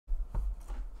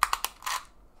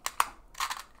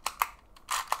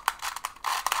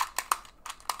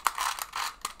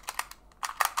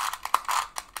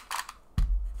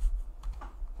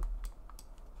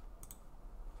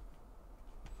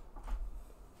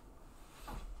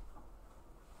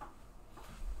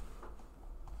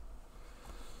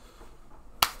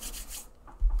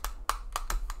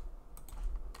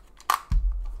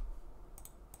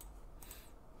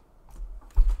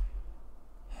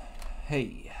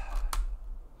Hey.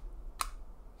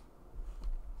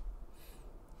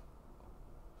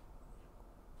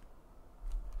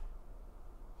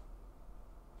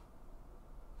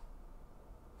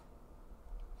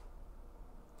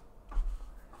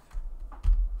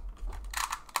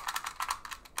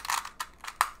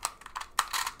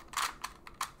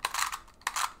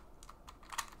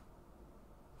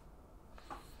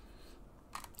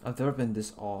 I've never been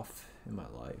this off in my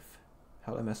life.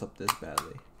 How did I mess up this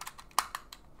badly?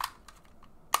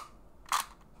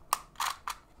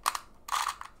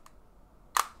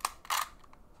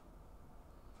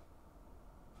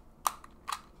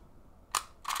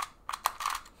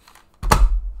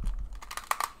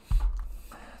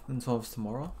 Then 12's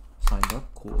tomorrow. Signed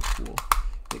up. Cool, cool.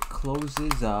 It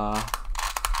closes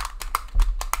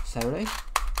Saturday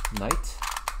night.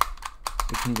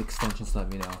 If you need extensions, let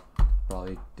me know.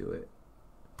 Probably do it.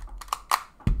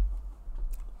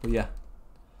 But yeah,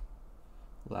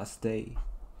 last day.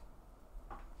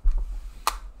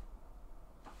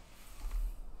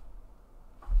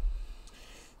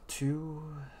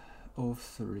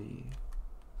 $203.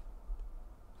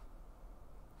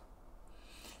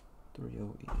 30E.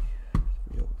 30E.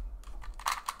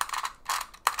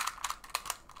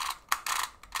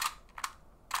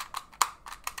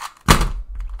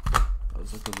 That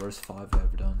was like the worst 5 I've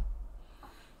ever done.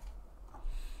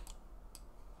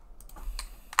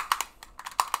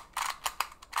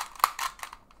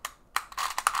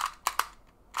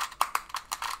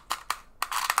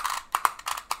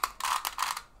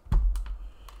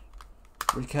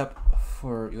 Recap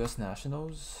for US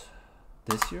Nationals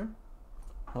this year?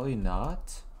 Probably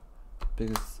not,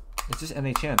 because it's just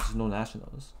NA Champs, there's no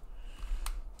Nationals,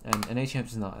 and NA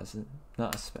Champs is not as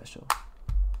special.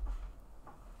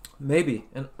 Maybe,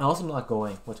 and also I'm not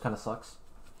going, which kind of sucks.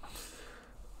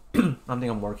 I think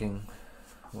I'm working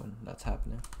when that's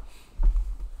happening.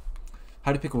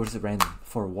 How do you pick orders at random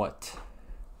for what?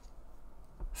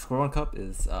 Square-1 Cup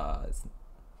is I'm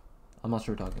not sure what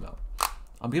you're talking about.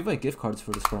 I'm giving away gift cards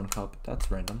for the Square-1 Cup.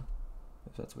 That's random,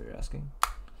 if that's what you're asking.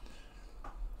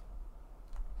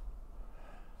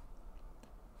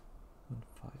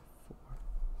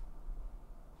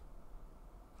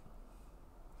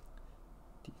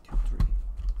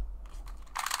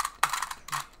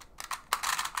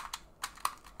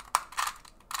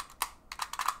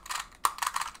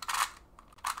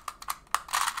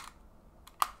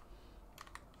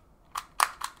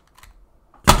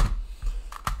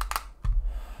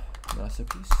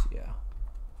 Masterpiece, yeah,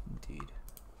 indeed.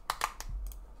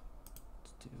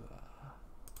 Let's do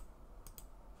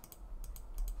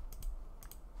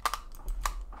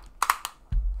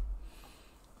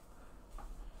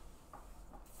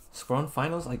Square-1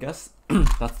 finals, I guess.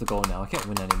 That's the goal now. I can't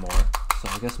win anymore, so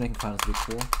I guess making finals would be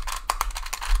cool.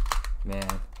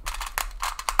 Man,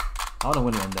 I want to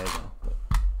win one day though. But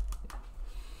yeah.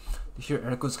 You hear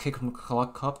Erica's cake from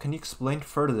Clock Cup? Can you explain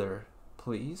further,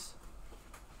 please?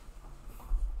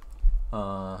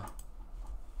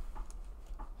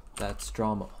 That's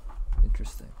drama.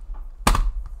 Interesting.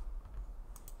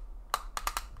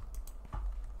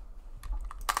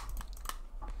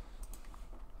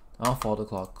 I don't follow the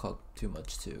Clock too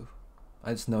much too.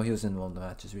 I just know he was in one of the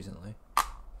matches recently.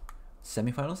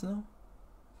 Semifinals now?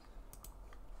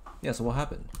 Yeah, so what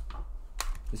happened?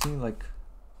 Isn't he like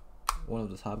one of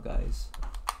the top guys?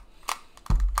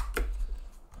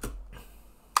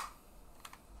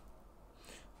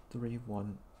 Three,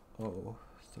 1, 0,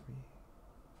 3,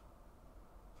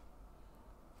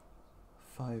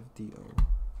 5 DO.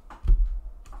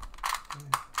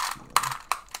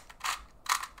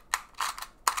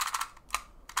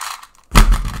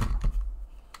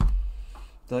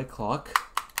 Did I clock?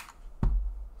 I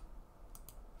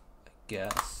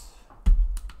guess.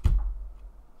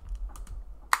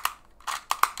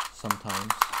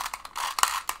 Sometimes.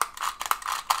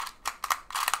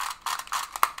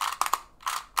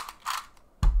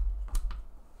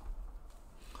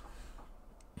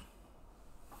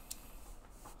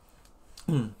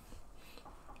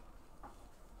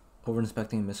 Over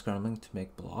inspecting and miscrambling to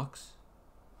make blocks.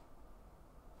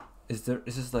 Is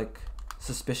this like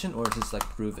suspicion or is this like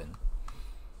proven?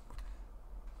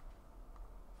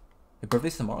 Your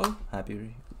birthday's tomorrow?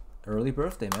 Happy early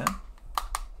birthday, man.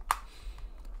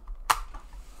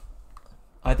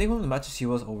 I think one of the matches he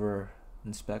was over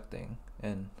inspecting,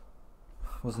 and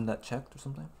wasn't that checked or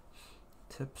something?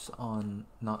 Tips on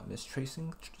not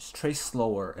mistracing. Just trace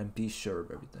slower and be sure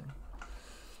of everything.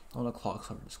 On the clocks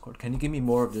on Discord. Can you give me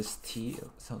more of this tea? It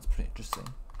sounds pretty interesting.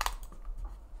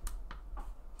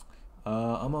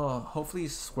 I'm hopefully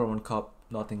Square-1 Cup,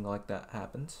 nothing like that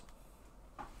happens.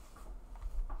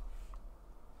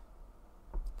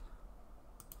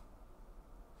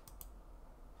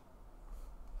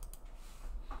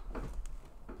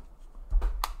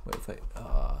 if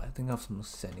I think I have some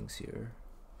settings here.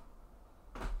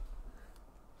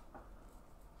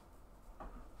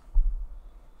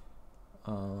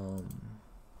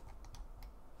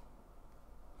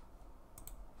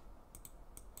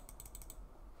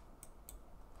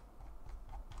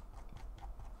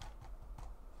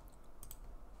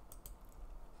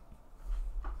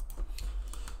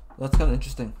 That's kind of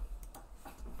interesting.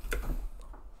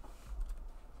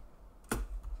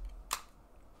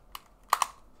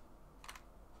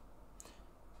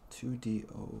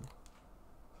 $2DO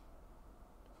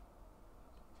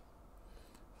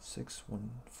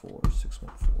 614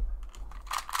 614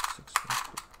 614.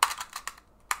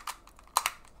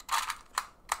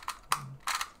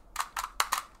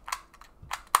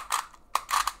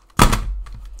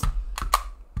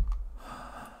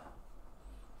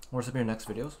 What's up in your next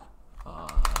videos?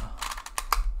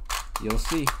 You'll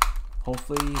see.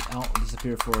 Hopefully I'll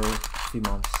disappear for a few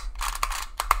months.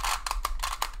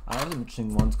 I have some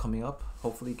interesting ones coming up.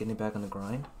 Hopefully getting back on the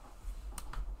grind.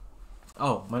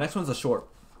 Oh, my next one's a short,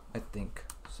 I think.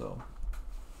 So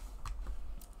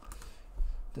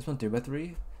this one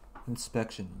 3x3.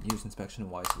 Inspection. Use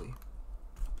inspection wisely.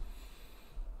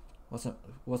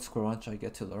 What Square-1 should I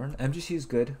get to learn? MGC is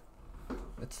good.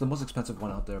 It's the most expensive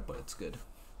one out there, but it's good.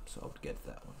 So I would get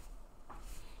that one.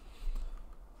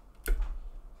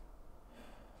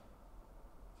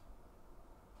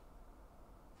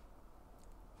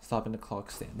 Stopping the clock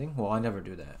standing? Well, I never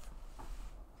do that.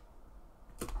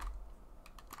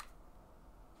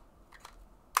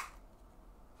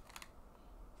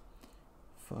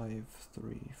 Five,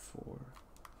 3, 4,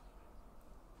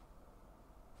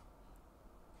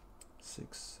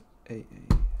 6, 8, 8, 6,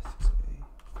 8,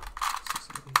 6,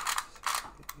 8,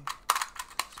 6, 8.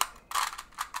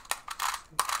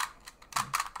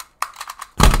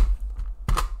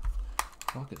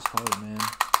 Clock is hard, man.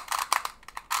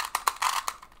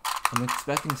 I'm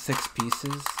expecting 6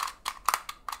 pieces,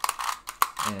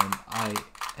 and I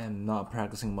am not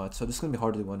practicing much, so this is going to be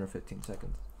hard to do under 15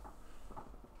 seconds.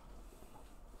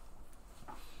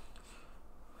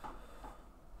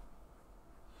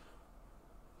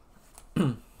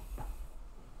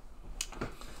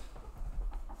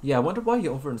 Yeah, I wonder why he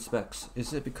over-inspects.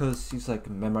 Is it because he's like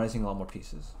memorizing a lot more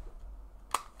pieces?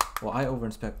 Well, I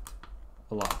over-inspect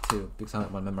a lot too, because I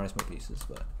want to memorize more pieces,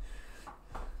 but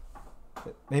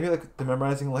maybe like they're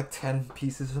memorizing like 10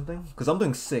 pieces or something? Because I'm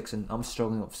doing 6 and I'm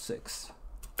struggling with 6.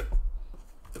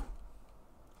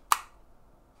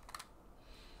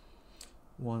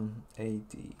 One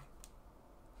AD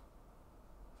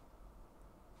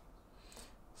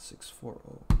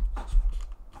 640.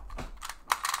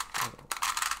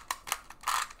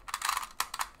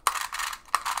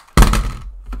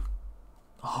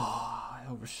 Oh, I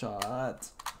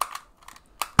overshot.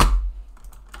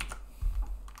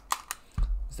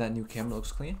 Is that new camera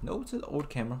looks clean? No, it's an old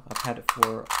camera. I've had it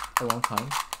for a long time.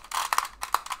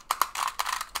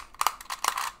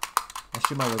 I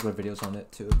shoot my regular videos on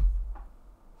it too.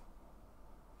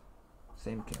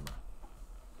 Same camera.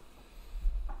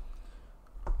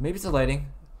 Maybe it's the lighting.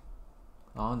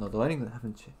 Oh no, the lighting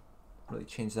haven't really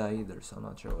changed that either, so I'm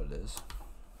not sure what it is.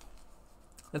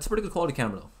 It's a pretty good quality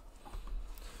camera though.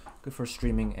 Good for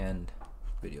streaming and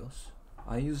videos.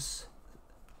 I use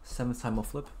 7-time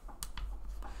flip.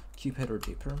 Cupid or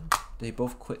J-Perm. They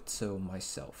both quit, so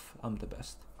myself. I'm the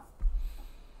best.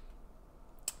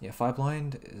 Yeah, 5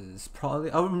 blind is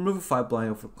probably... I would remove 5 blind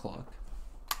over clock.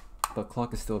 But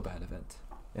clock is still a bad event,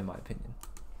 in my opinion.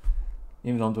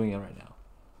 Even though I'm doing it right now.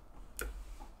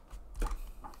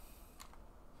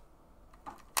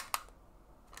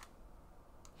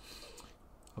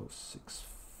 Oh, 6,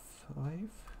 5.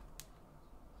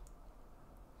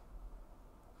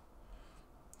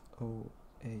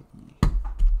 OAE.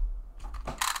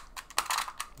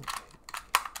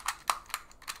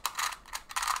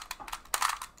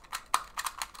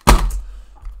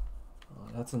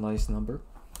 That's a nice number.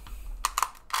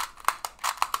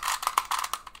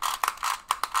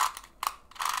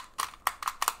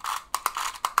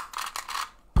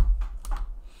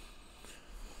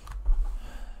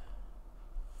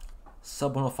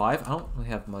 Sub 105. I don't really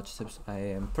have much tips. I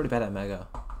am pretty bad at Mega,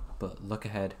 but look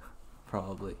ahead,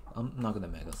 probably. I'm not gonna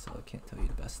Mega, so I can't tell you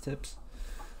the best tips.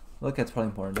 Look ahead's probably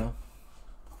important though.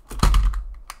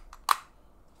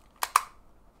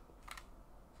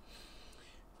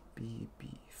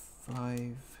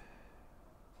 BB5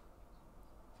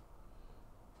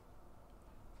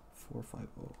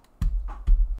 450.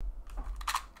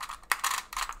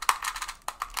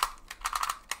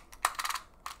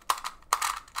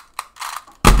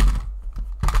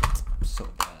 I'm so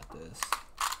bad at this.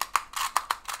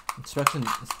 Inspection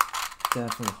is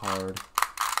definitely hard.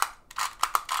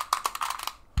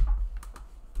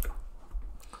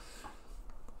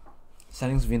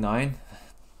 Settings V9,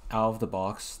 out of the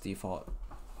box, default.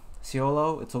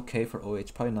 Ciolo, it's okay for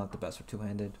OH, probably not the best for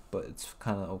two-handed, but it's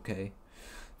kind of okay.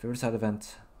 Favorite side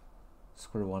event,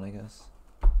 Square-1, I guess.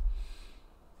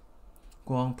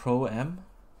 Guang Pro M,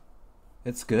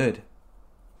 it's good.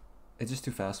 It's just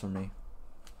too fast for me.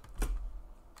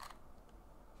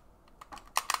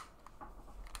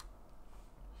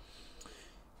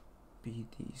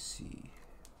 BDC,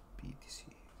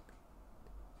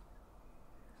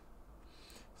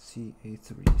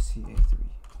 CA3, CA3,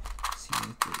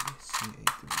 CA3, CA3,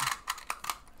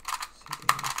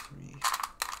 CA3.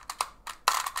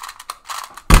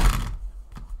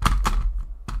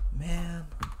 Man.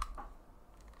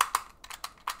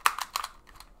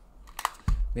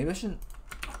 Maybe I shouldn't.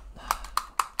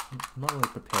 I'm not really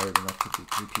prepared enough to do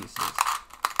 3 pieces.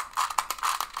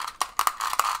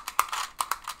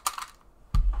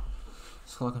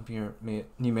 Skull Computer new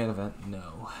main event?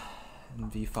 No.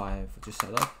 And V5, which is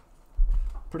set up.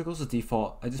 Pretty close to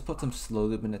default. I just put some slow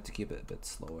loop in it to keep it a bit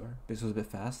slower because it was a bit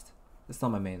fast. It's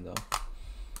not my main though.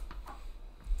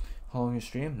 How long your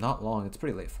stream? Not long. It's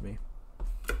pretty late for me.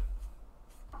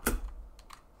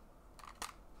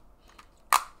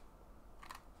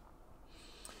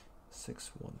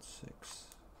 Six, 1, 6,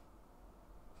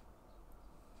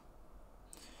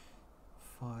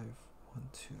 5, 1,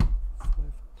 2, 5,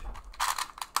 2.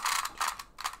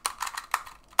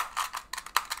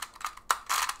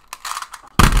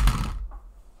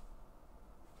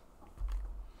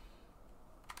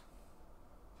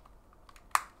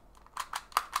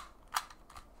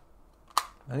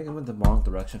 I think I'm in the wrong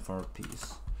direction for a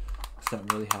piece, because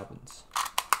that really happens.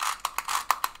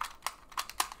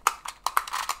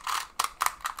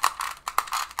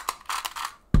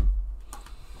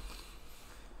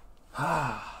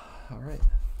 Alright,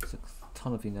 it's a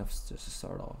ton of enoughs just to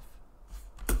start off.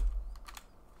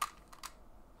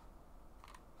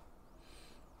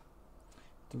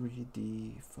 Three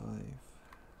D5.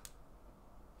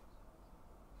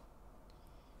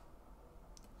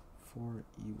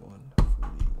 4E1,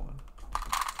 4E1,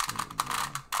 4E1.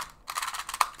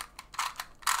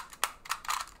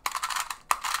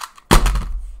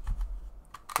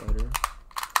 Better.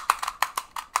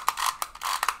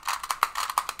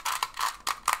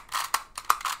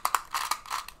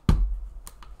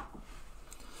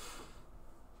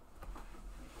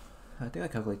 I think I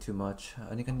calculate too much.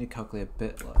 I think I need to calculate a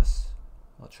bit less.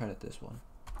 I'll try it this one.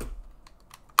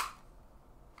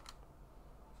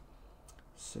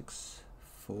 6,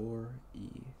 4,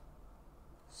 E,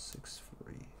 6,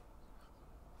 4, E,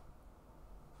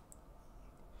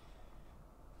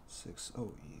 6,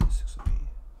 O, E, 6, O, E,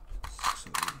 6, O,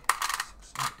 E,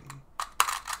 6, O, E,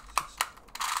 6,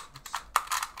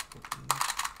 O,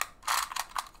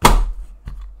 E.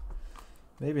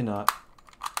 Maybe not.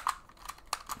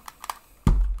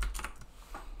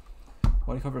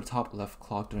 Why do you cover the top left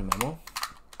clock during memo?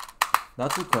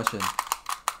 That's a good question,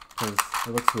 because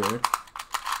it looks weird.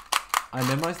 I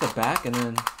memorized the back and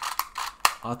then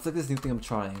it's like this new thing I'm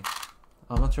trying.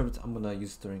 I'm not sure if I'm gonna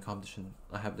use it during competition.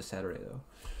 I have this Saturday though.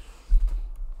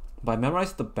 But I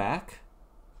memorized the back,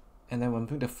 and then when I'm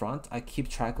doing the front, I keep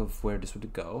track of where this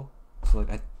would go. So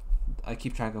like I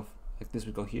keep track of like this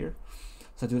would go here.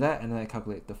 So I do that and then I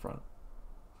calculate the front.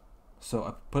 So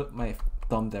I put my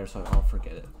thumb there so I don't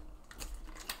forget it.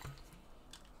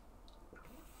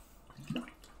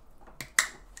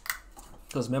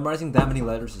 Because memorizing that many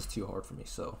letters is too hard for me,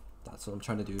 so that's what I'm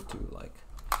trying to do to like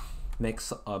make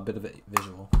a bit of it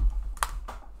visual.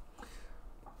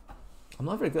 I'm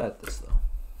not very good at this though.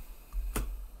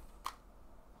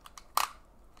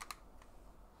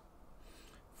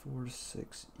 4,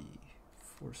 6, E,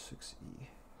 4, 6, E,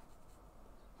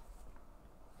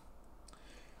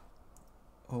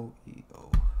 O, E, O.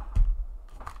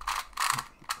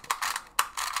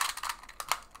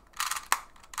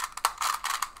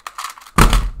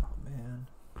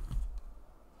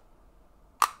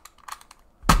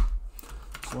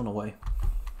 One away.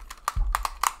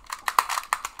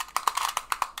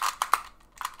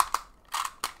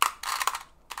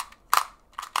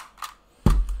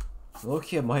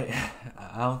 Low-key, I might.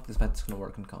 I don't think this method's gonna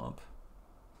work in comp.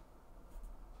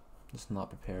 Just not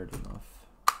prepared enough.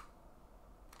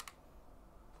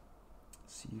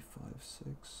 C5, 6,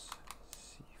 C5, 6,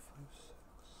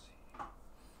 C,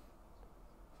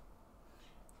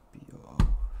 BO.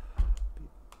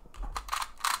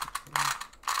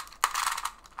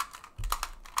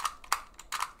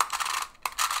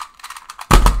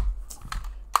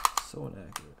 So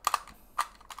inaccurate.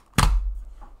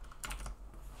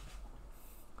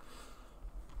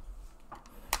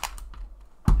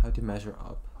 How to measure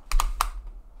up?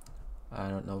 I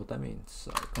don't know what that means,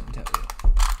 so I couldn't tell you.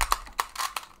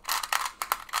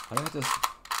 I think I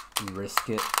just risk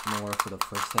it more for the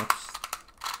first steps.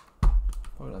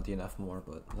 Probably not DNF more,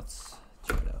 but let's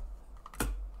try it out.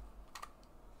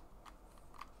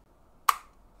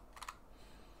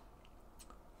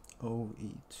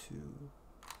 OE2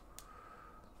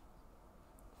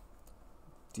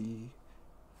 D5A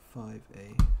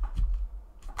 5A.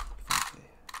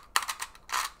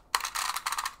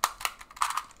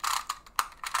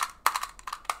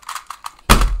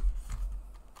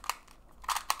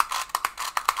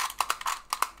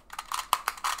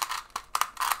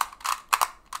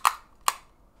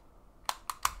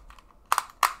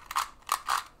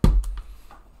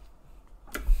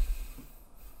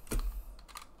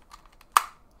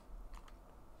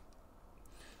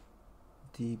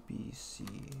 DBC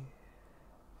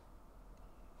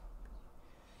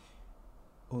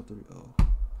 030.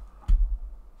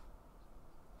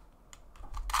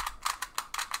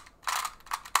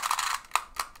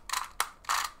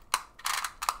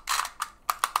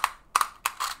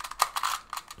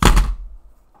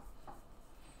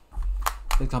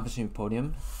 Big competition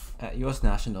podium at US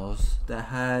Nationals that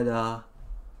had I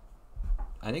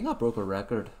think I broke a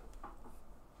record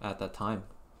at that time.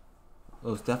 It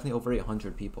was definitely over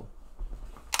 800 people.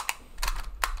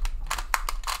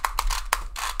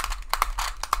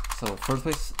 So first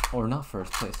place, or not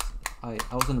first place, I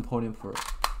was on the podium for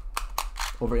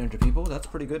over 800 people. That's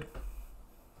pretty good.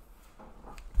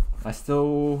 I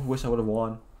still wish I would have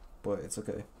won, but it's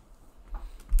okay.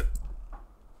 I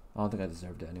don't think I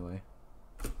deserved it anyway.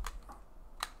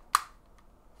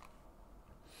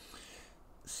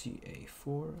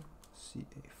 CA4,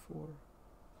 CA4.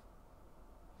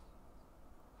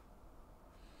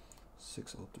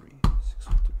 603,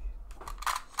 603,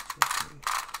 603.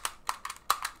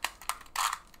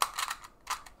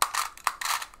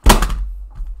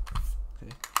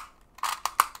 Okay.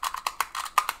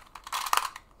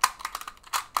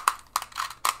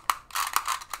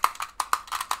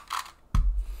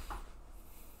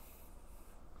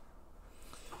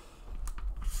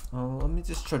 Oh, let me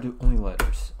just try to do only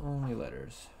letters. Only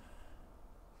letters.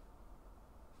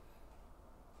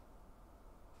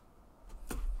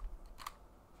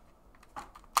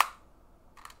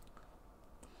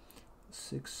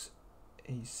 Six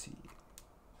AC,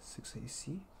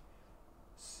 6AC,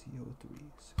 CO3,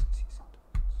 6AC,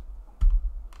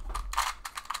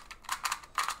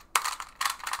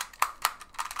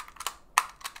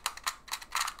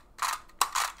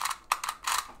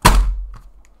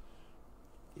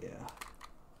 yeah.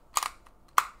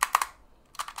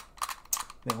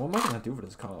 Man, what am I gonna do for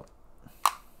this comp?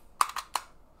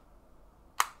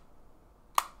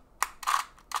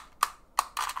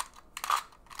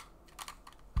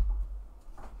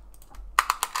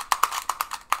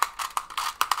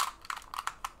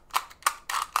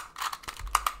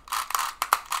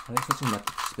 I think switching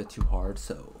methods is a bit too hard,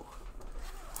 so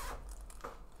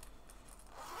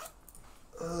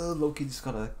Loki just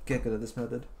gotta get good at this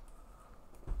method.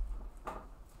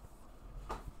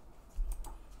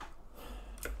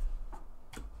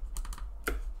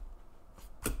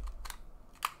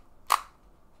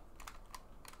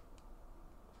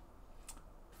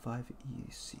 Five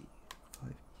EC,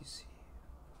 5EC,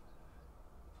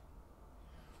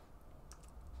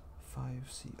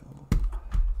 5CO.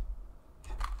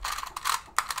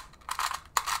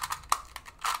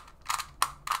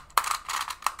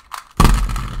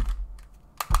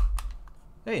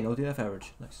 Hey, no DNF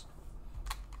average. Nice.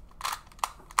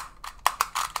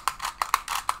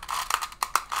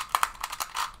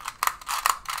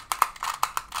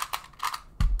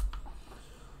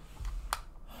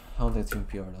 I don't think it's even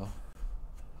PR though.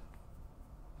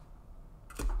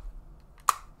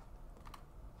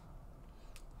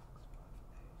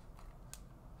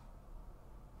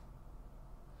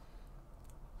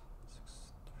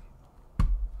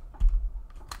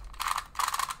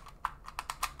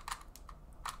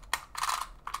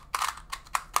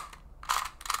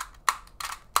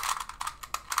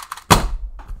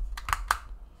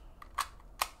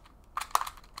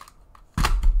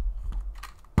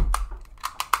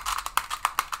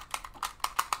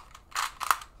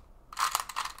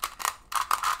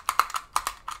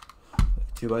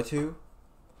 Two by two,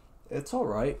 it's all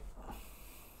right.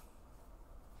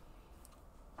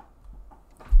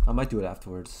 I might do it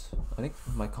afterwards. I think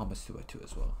my comp is 2x2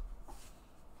 as well.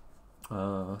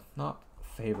 Not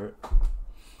favorite.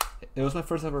 It was my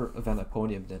first ever event at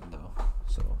Podium then though,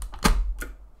 so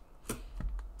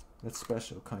that's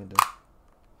special kinda.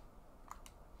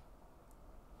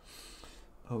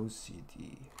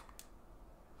 OCD.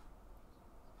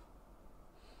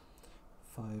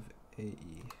 5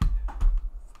 AE.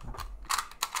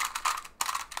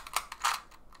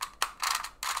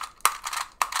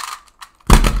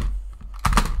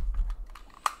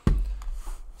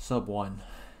 Sub 1.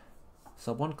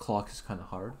 Sub 1 clock is kind of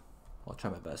hard. I'll try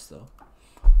my best though.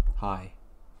 Hi.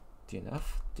 DNF?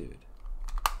 Dude.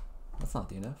 That's not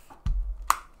DNF.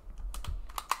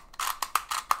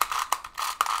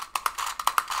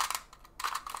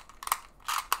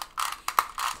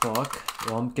 Clock.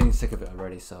 Well, I'm getting sick of it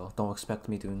already, so don't expect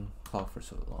me doing clock for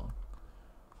so long.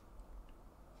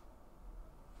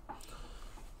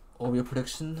 Oreo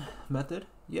prediction method?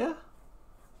 Yeah.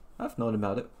 I've known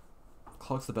about it.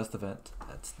 Clock's the best event.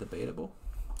 That's debatable.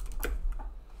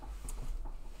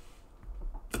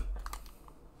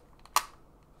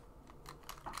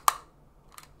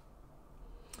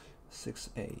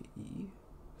 Six AE.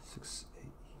 6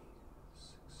 AE.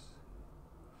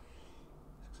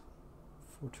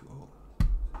 420.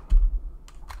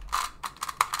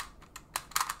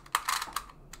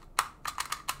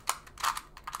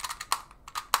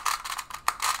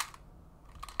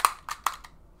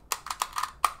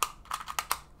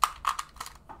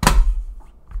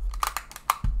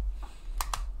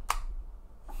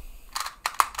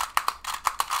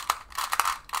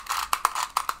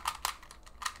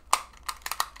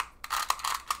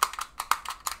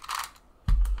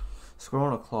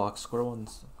 Square-1 o'clock.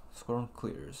 Square-1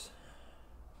 clears.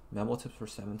 Memo tips for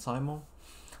 7 simul.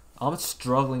 I'm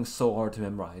struggling so hard to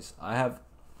memorize. I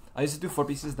used to do 4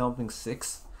 pieces, now I'm doing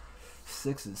 6.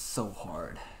 6 is so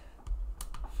hard.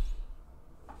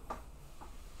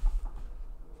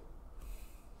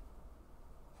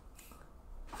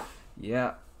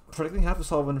 Yeah, predicting half a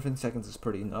solve in 15 seconds is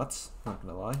pretty nuts, not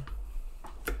gonna lie.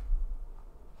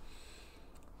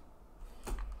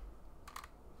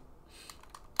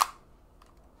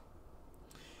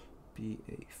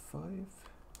 BA5.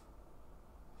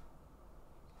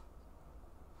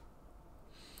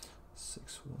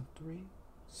 613.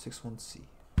 61C.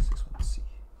 61C.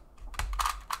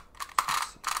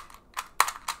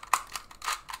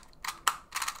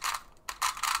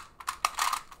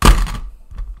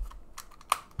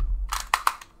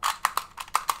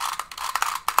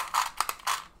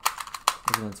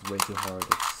 Even though it's way too hard,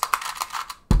 it's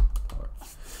hard.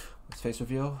 What's face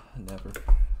reveal? Never.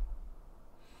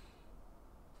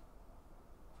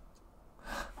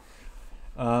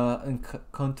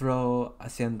 Encuentro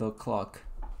haciendo clock.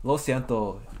 Lo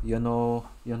siento, yo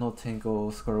no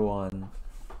tengo Square-1.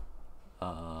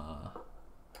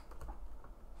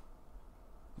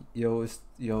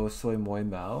 Yo soy muy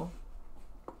mal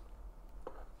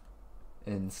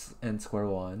en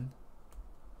Square-1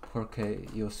 porque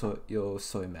yo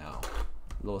soy mal.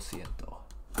 Lo siento.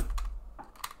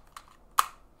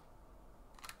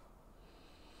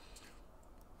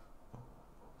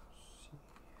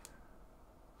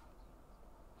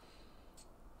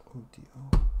 ODO.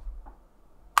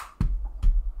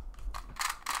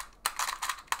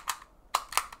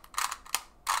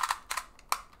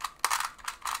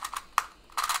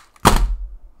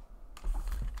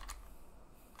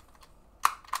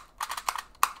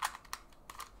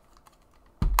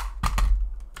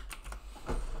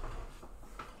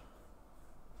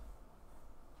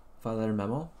 Five-letter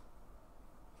memo.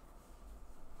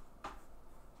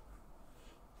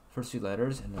 First 2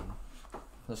 letters and then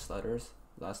first letters.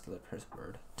 Last letters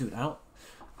word. Dude,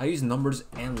 I use numbers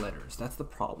and letters. That's the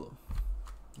problem.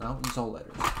 I don't use all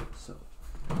letters. So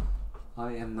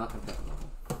I am not at that level.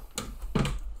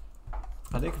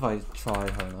 I think if I try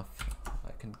hard enough,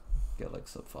 I can get like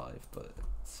sub 5, but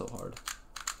it's so hard.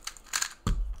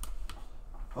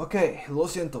 Okay, lo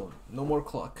siento. No more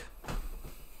clock.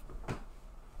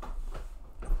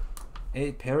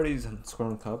 8 parodies on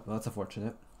Square-1 Cup. That's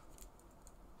unfortunate.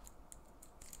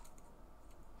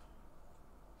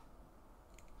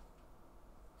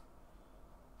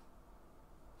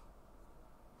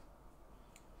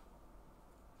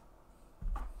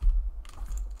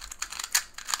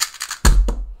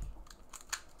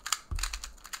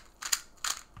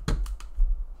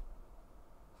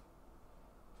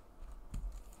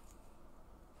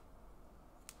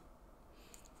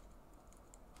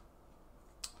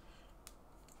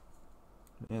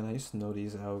 Man, I used to know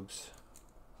these AUGs.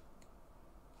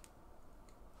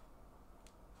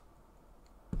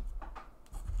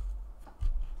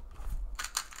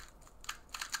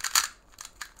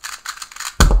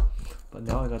 But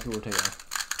now I got to Ortega.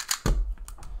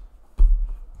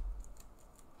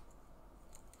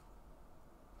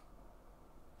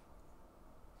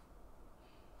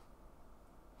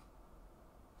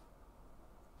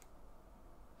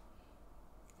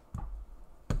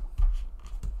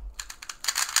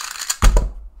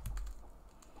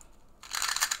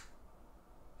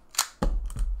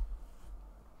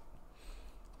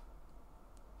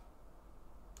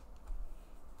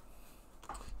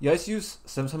 You guys use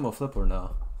simsimple flip or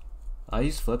no? I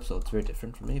use flip, so it's very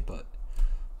different for me, but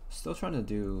still trying to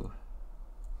do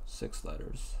 6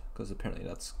 letters because apparently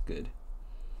that's good.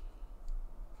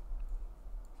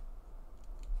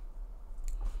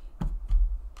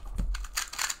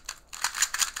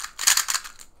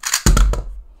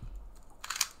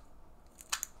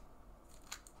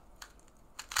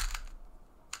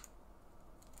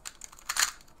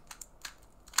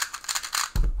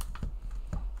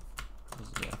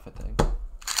 Yeah, I think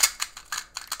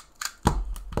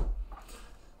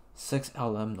 6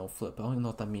 LM no flip. I don't even know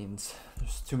what that means.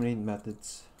 There's too many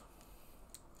methods.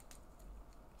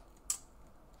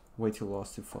 Way too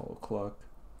lost to follow clock.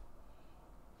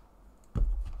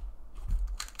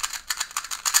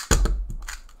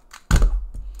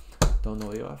 Don't know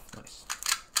AOF. Nice.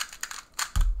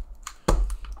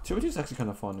 2 is actually kind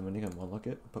of fun when you can one-look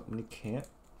it, but when you can't,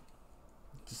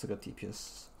 it's just like a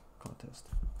TPS contest.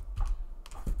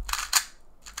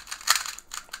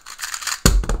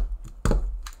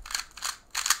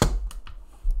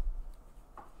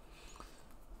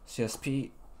 CSP.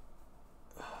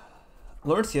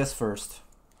 Learn CS first,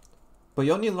 but you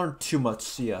don't need to learn too much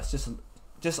CS.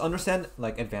 Just understand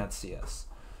like advanced CS,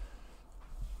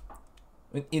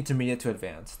 intermediate to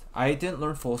advanced. I didn't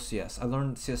learn full CS. I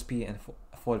learned CSP and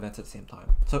full advanced at the same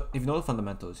time. So if you know the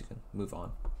fundamentals, you can move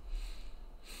on.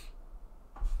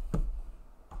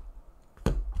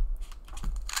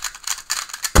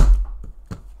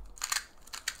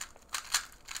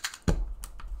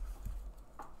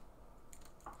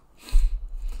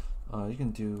 You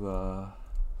can do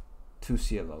 2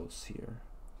 CLOs here.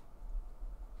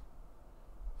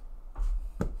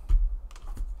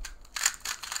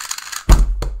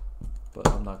 But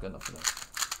I'm not good enough for that.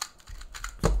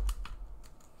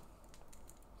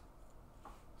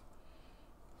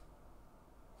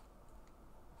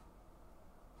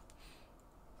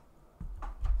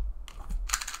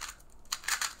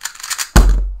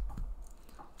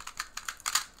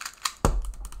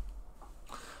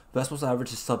 Best most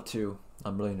average is sub 2.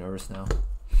 I'm really nervous now.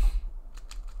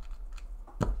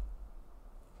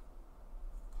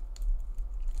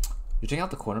 You're checking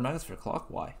out the corner magnets for your clock?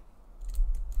 Why?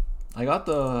 I got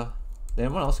the... Did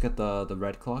anyone else get the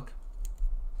red clock?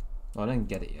 Oh, I didn't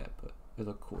get it yet, but it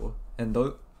looked cool. And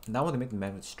though that one they make the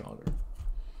magnets stronger.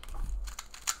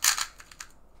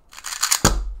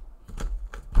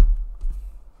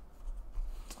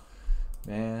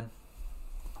 Man.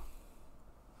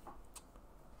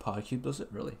 Podcube does it?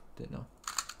 Really? Didn't know.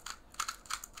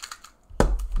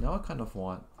 Now I kind of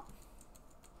want...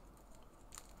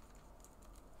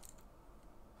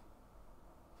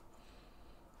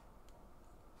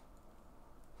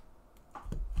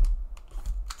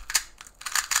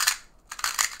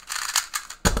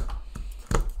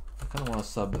 I kind of want a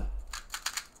sub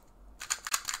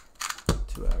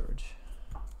 2 average.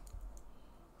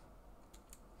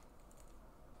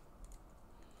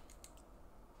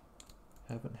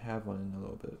 Haven't had one in a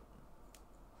little bit.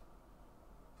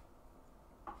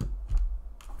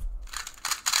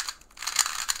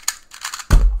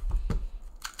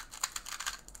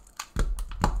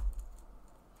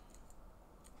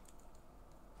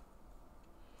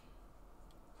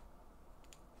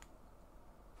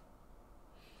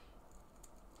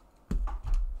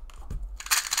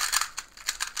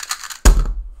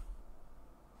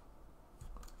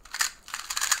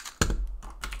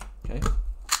 Okay.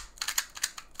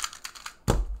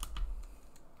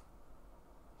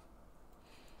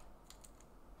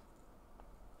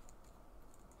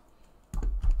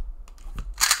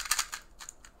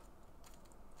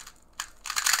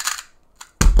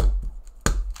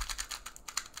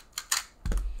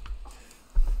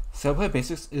 So play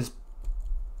basics is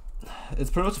it's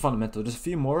pretty much fundamental. Just a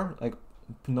few more like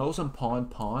nose and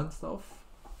pawn stuff.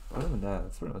 Other than that,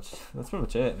 that's pretty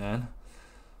much it, man.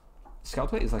 Scout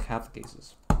play is like half the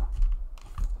cases. I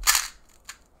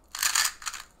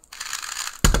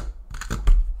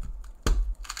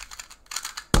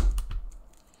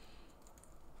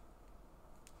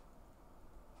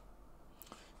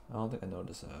don't think I know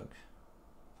this AUG.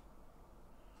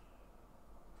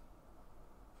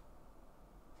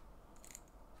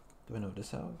 Do I know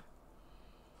this AUG?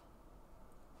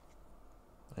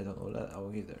 I don't know that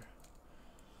AUG either.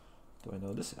 Do I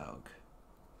know this AUG?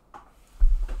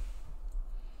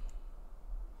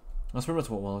 That's pretty much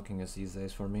what one looking is these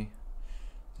days for me.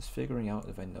 Just figuring out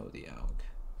if I know the AUG.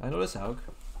 I know this AUG.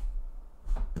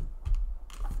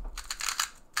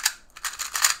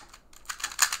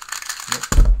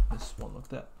 Nope, this one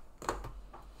looked at.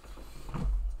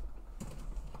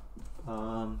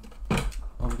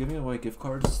 I'm giving away gift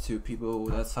cards to people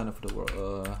that sign up for the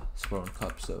World Square-1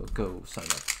 Cup, so go sign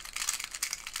up.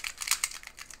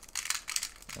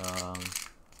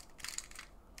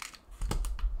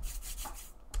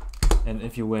 And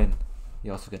if you win,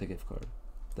 you also get a gift card,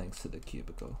 thanks to the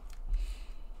cubicle.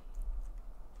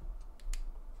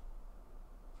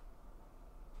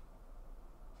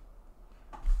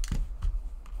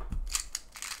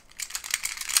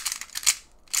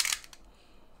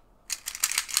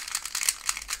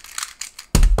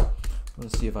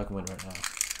 Let's see if I can win right now.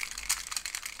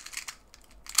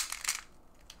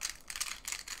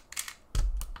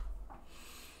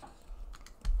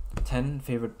 Ten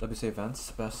favorite WC events,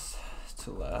 best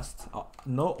to last.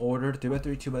 No order.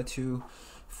 3x3, 2x2,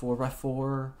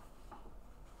 4x4,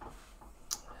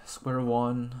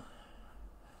 Square-1.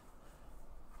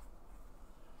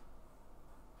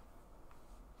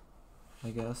 I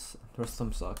guess the rest of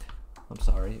them suck. I'm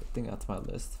sorry. I think that's my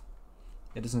list.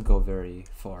 It doesn't go very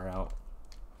far out.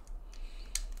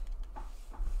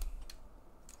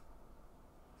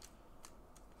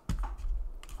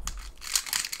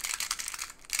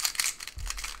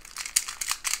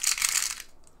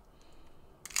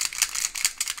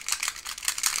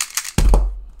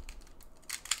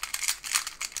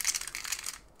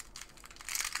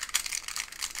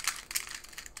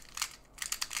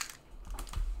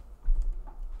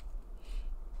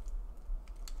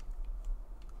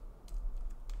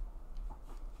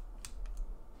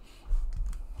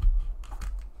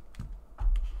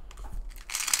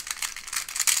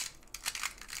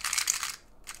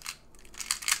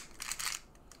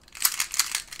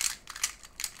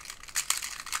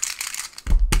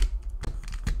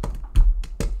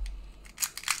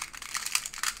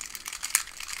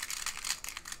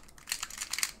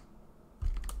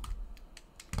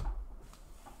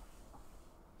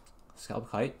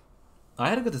 Scalp kite. I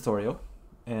had a good tutorial,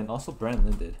 and also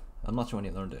Brandon did. I'm not sure when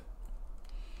he learned it.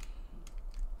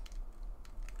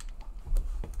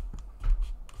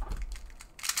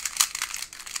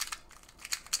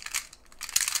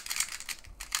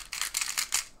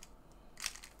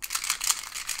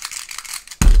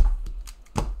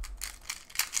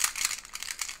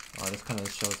 Oh, this kind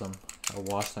of shows them how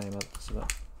washed I am at this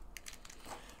event,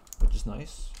 which is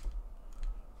nice.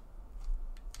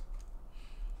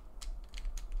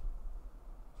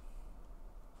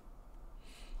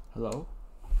 Hello?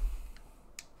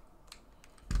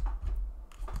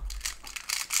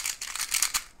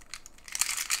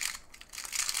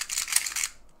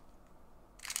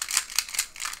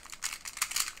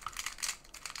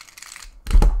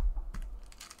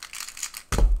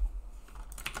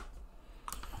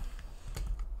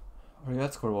 Are you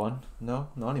at Square-1? No,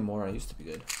 not anymore. I used to be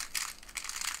good.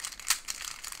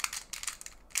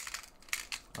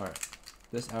 Alright.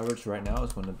 This average right now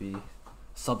is going to be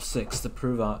sub 6 to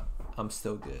prove I'm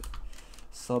still good.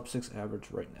 Sub 6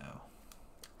 average right now.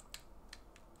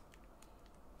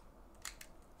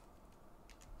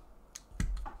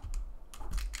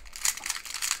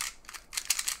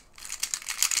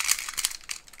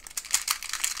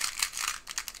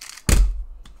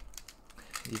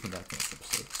 Even that can sub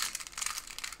 6.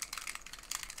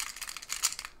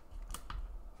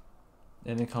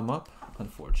 Didn't come up?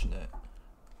 Unfortunate.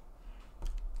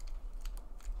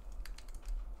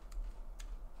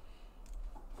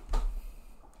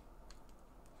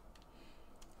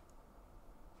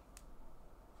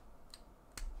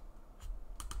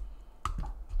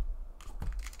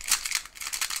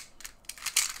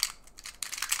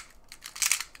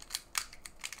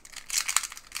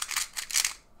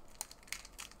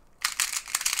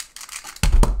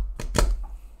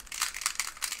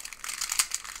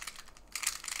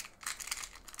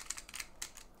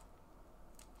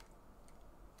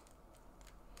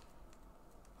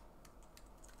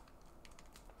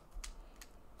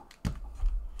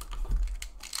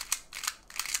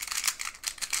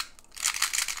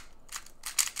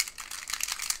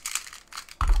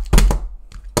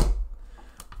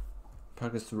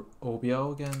 Practice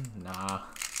OBO again? Nah.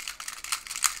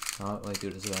 Not like do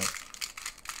this event.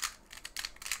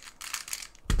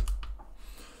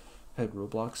 Head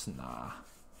Roblox? Nah.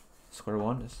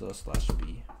 Square-1 is the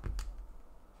 /B.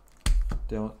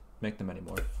 They don't make them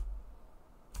anymore.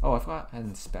 Oh, I forgot I had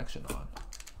inspection on.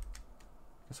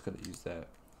 Guess I could have used that.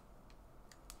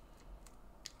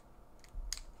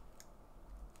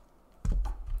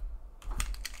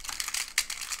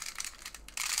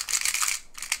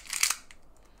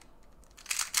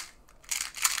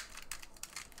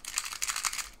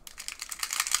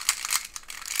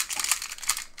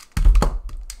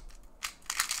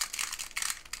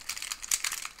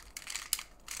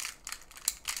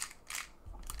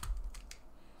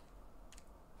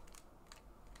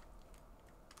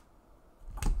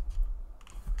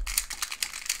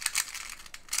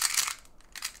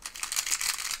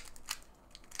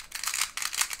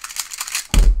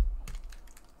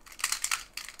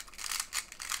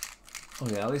 Oh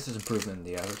yeah, at least there's improvement in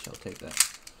the average. I'll take that.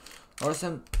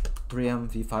 RSM 3M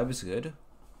V5 is good.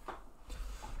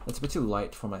 It's a bit too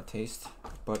light for my taste,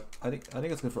 but I think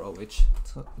it's good for OH.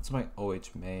 It's my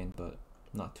OH main, but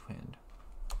not two hand.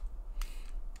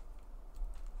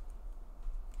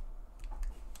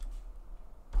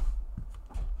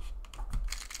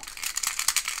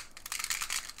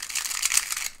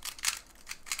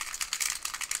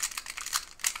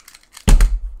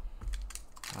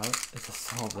 How is the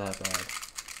solve that bad?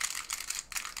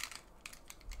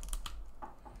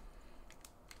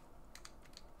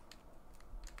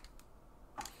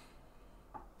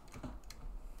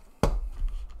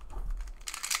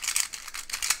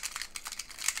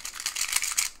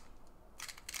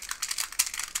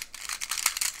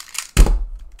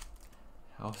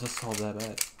 How is this solve that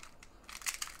bad?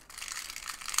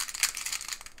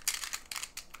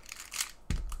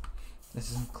 This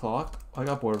isn't clock. I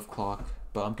got bored of clock,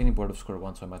 but I'm getting bored of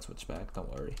Square-1, so I might switch back. Don't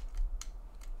worry.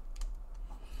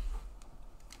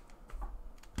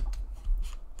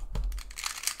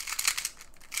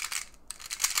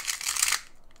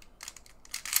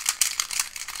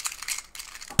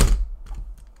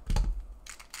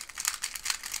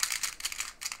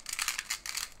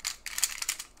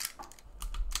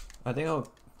 I think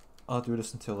I'll do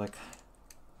this until like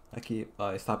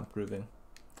I stop improving.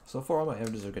 So far all my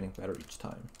averages are getting better each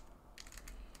time,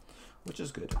 which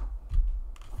is good.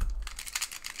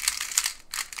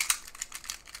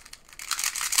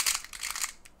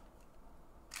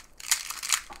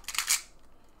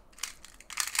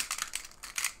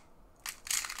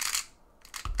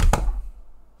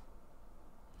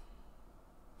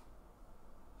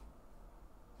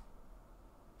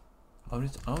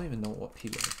 I don't even know what P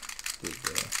did there,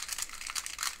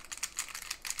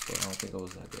 but I don't think it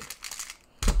was that good.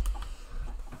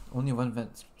 Only one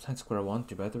vent Square-1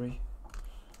 to battery.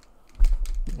 I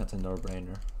think that's a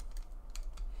no-brainer.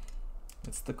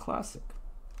 It's the classic.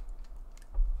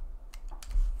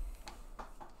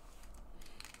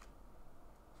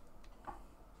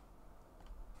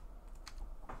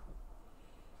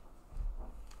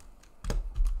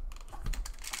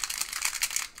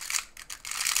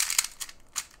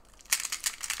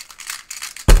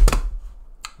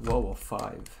 Whoa, a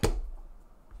 5.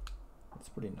 That's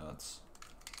pretty nuts.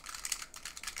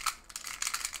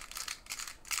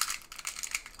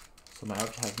 So my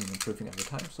average has been improving every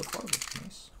time so far, which is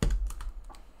nice.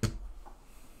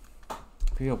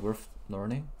 Feel worth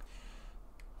learning?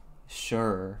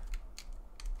 Sure.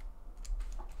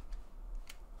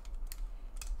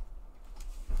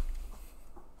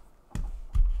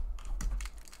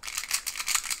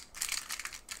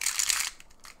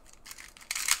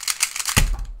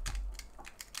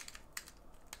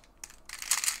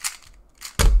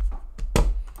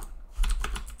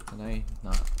 Can I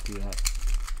not do that?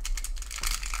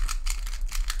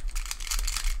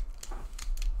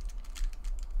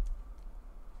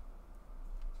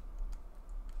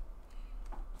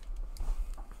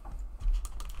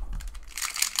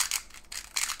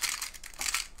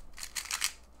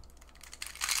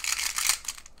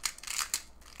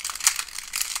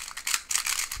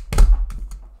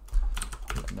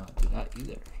 Not do that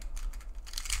either.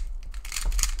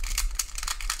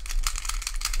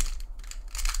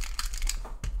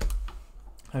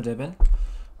 How's it been?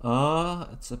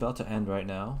 It's about to end right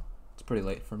now. It's pretty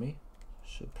late for me.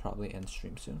 Should probably end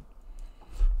stream soon.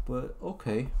 But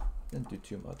okay, didn't do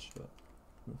too much, but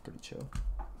I'm pretty chill.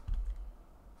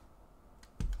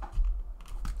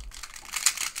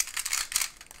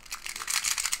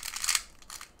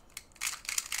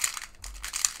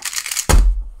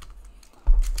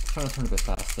 Trying to turn a bit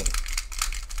faster.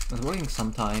 It's working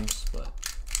sometimes, but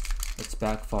it's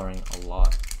backfiring a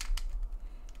lot.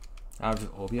 Average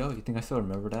of Obio, you think I still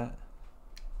remember that?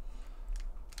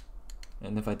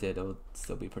 And if I did, it would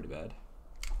still be pretty bad.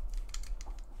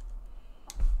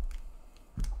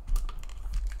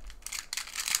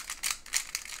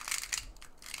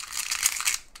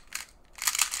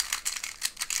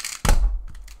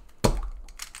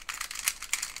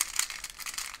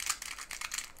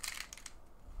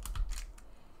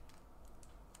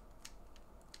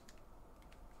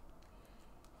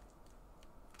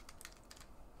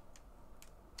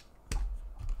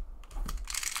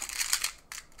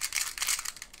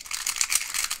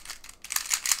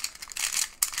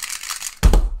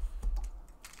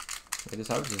 This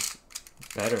average is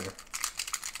better. If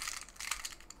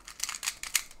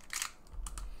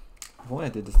only I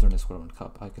did this during the Square-1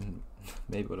 Cup, I can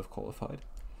maybe would have qualified.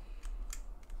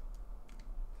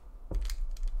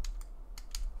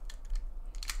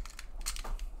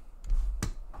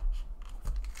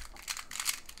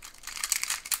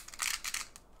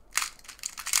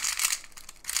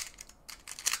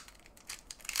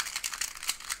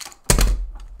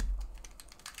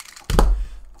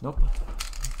 Nope.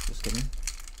 Just kidding.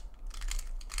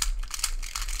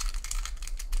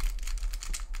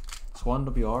 Square-1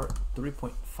 WR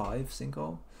 3.5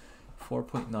 single,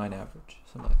 4.9 average,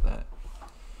 something like that.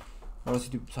 What else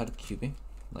do you do besides cubing?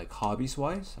 Like hobbies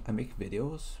wise, I make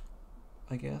videos,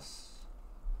 I guess.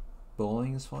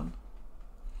 Bowling is fun.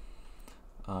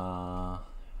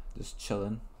 Just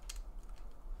chilling.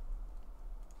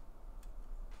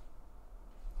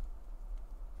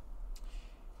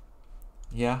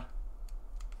 Yeah.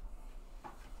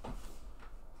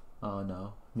 Oh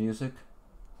no. Music.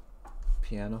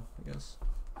 Piano, I guess.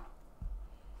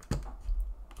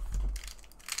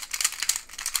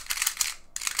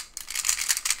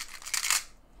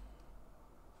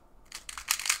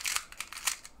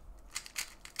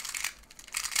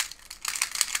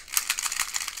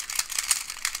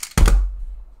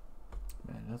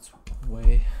 Man, that's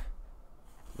way.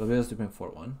 The video's doing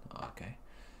 4.1. Oh, okay.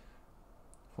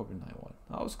 4.91.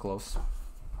 That was close.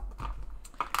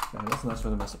 Man, that's nice for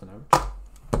the mess up an average.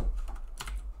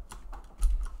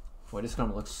 Wait, this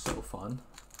camera looks so fun.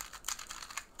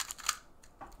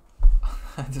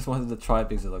 I just wanted to try it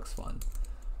because it looks fun.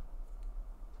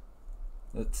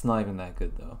 It's not even that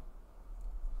good though.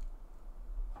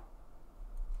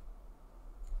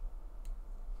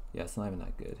 Yeah, it's not even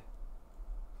that good.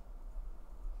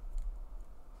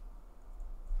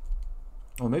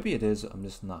 Or maybe it is, I'm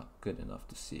just not good enough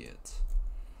to see it.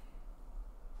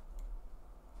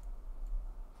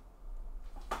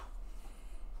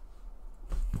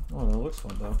 Oh, that looks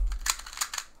fun though.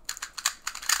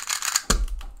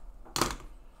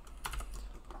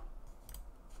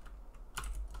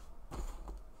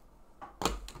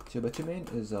 Chibachi main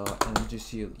is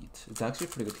MGC Elite. It's actually a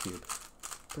pretty good cube.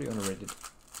 Pretty underrated.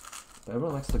 But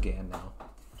everyone likes the GAN now.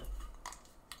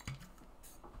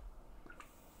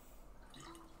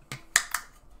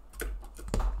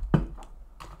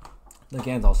 The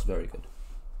GAN's also very good.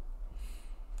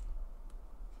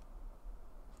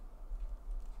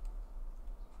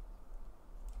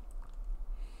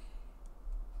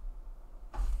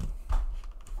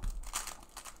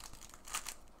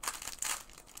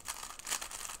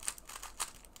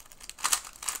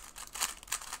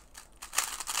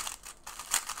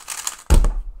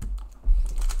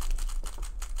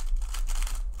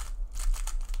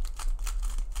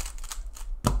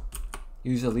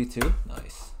 Use Elite too?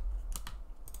 Nice.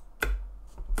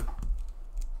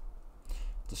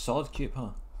 It's a solid cube, huh?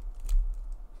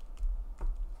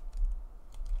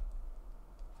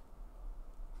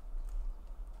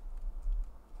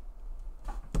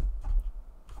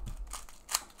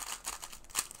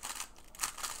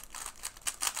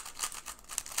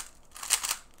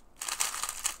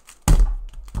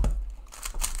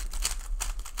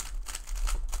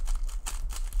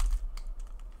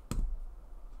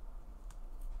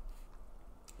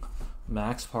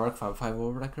 Max Park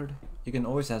 550 record. You can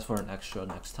always ask for an extra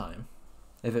next time.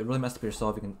 If it really messed up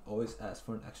yourself, you can always ask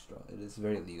for an extra. It is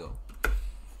very legal.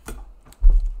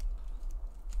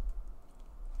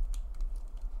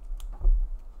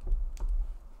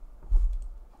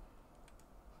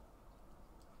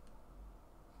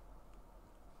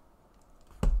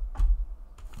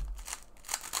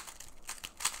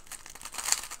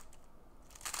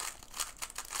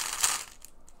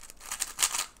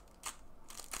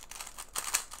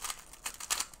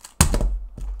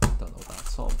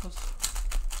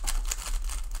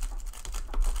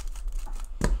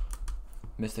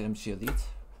 Mystic MG Elite.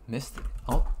 Mystic.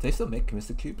 Oh, they still make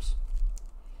Mystic cubes.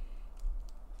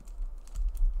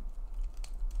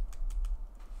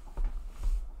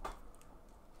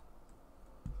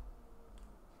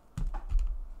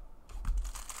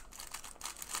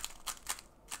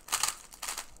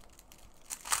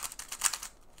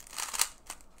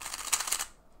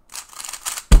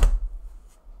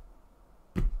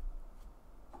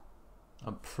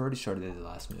 I'm pretty sure they did the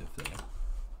last move there.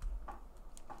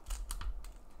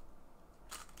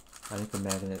 I think the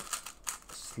magnet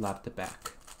slapped it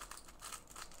back.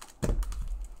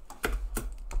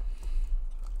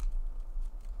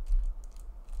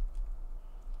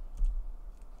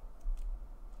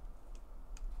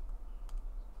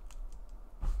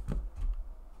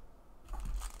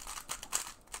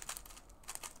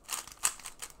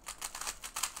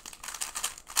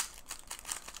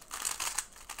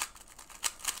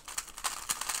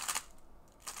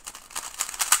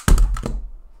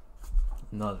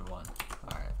 Another one.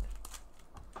 Alright.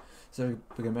 So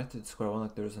we can method Square-1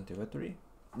 like there is in 2x3.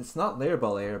 It's not layer by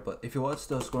layer, but if you watch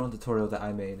the Square-1 tutorial that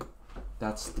I made,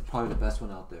 that's probably the best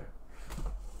one out there.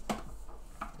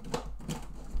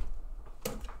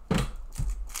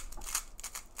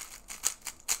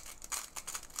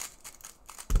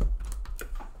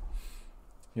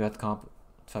 You had comp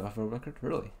 5 record?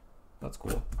 Really? That's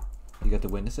cool. You get to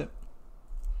witness it?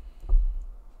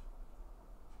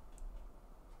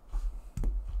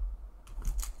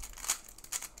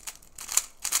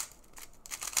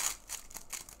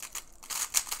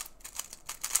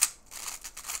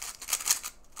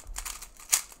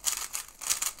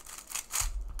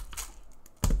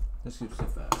 This cube's so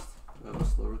fast. We have a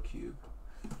slower cube.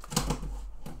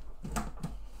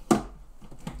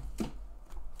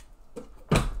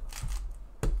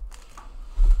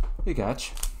 Hey,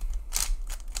 Gatch.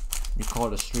 You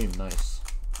called a stream, nice.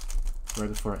 Right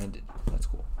before it ended. That's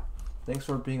cool. Thanks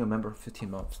for being a member for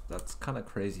 15 months. That's kind of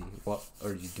crazy. What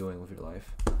are you doing with your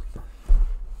life?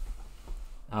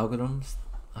 Algorithms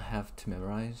I have to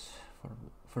memorize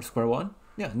for Square-1?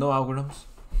 Yeah, no algorithms.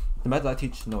 The method I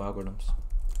teach, no algorithms.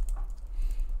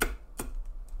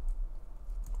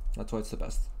 That's why it's the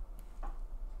best.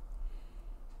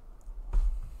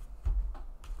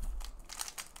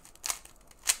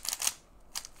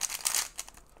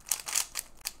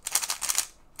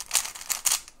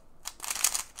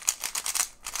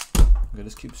 Okay,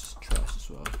 this cube's trash as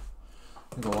well.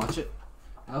 I'm gonna go watch it.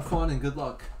 Have fun and good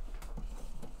luck.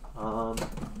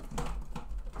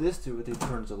 This dude, it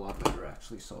turns a lot better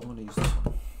actually, so I'm gonna use this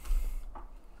one.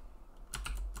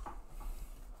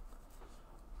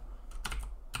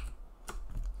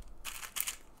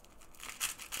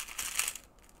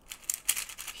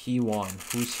 He won.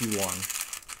 Who's he won?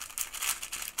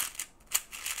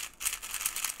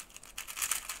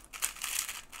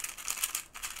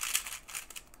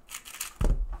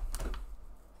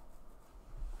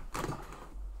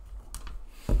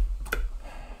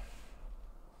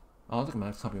 I don't think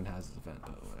Max Comp even has this event,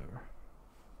 but whatever.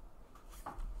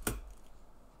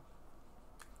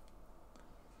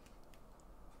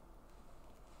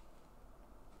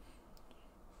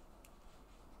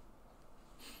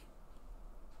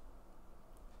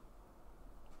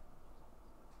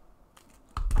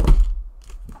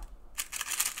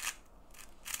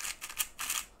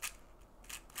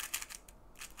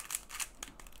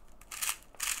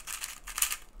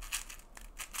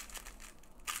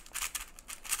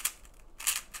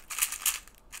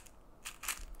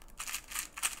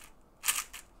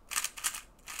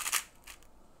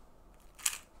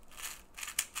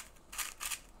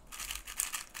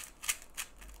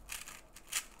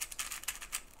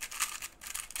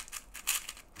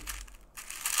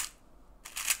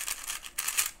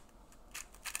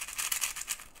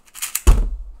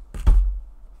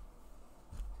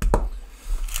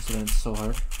 It's so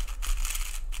hard.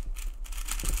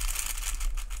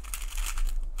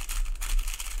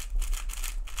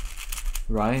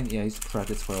 Ryan, yeah, he's correct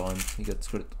at Square-1. He gets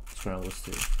good at Square-1 list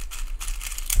too.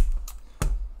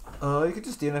 You could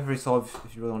just DNF resolve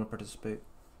if you really want to participate.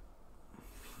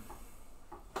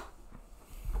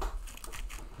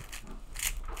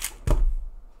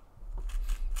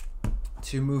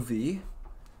 To movie.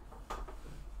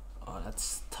 Oh,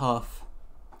 that's tough.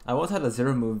 I once had a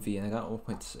 0 movie and I got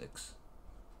 1.6. I'm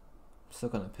still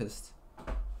kind of pissed.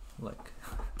 Like,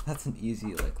 that's an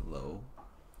easy, like, low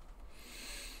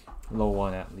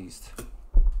one at least.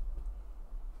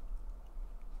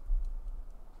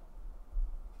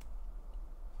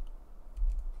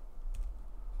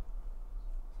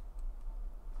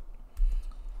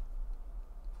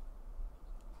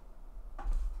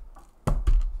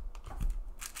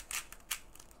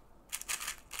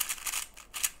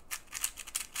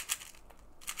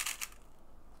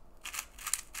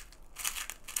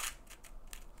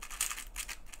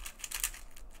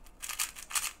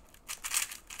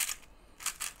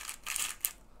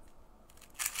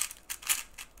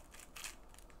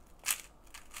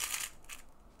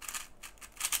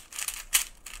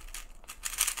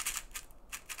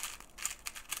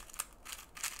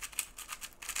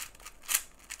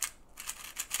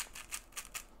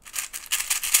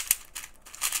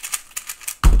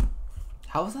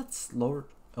 How is that slower?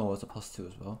 Oh, it's a +2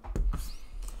 as well.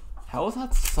 How is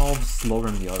that solved slower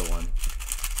than the other one?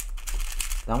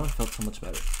 That one felt so much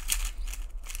better.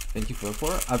 Thank you for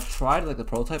it. I've tried like the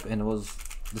prototype and it was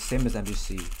the same as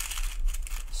MGC.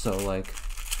 So like,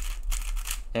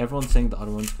 everyone's saying the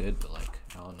other one's good, but like,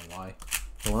 I don't know why.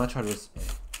 The one I tried was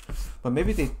eh. But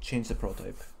maybe they changed the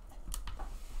prototype.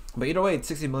 But either way,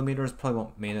 60mm probably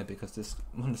won't main it because this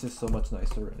one is just so much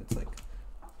nicer and it's like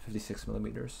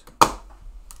 56mm.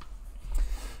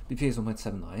 BPA is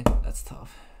 1.79. That's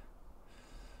tough.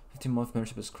 15-month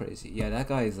membership is crazy. Yeah, that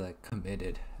guy is like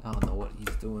committed. I don't know what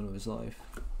he's doing with his life.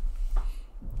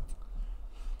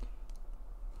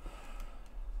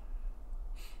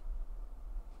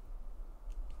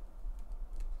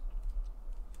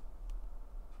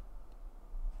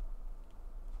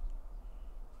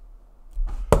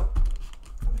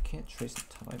 Can't trace the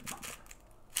time anymore.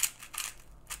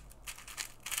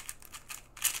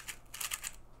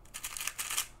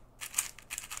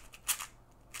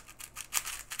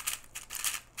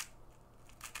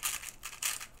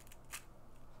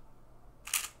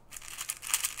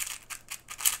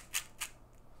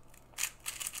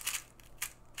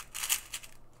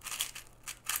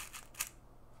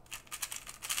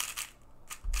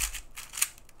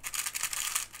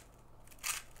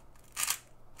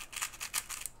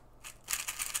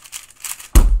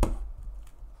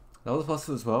 That was plus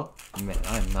 2 as well. Man,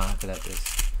 I am not good at this.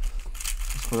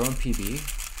 Square-1 PB.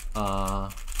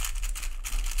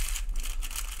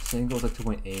 Single is like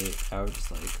 2.8. Average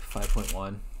is like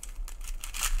 5.1.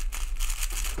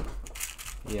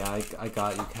 Yeah, I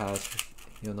got you, Cash.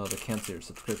 You'll know to cancel your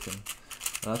subscription.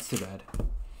 Well, that's too bad.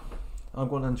 I'm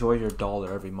going to enjoy your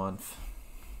dollar every month.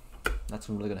 That's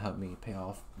really going to help me pay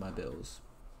off my bills.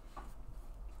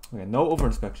 Okay, no over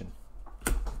inspection.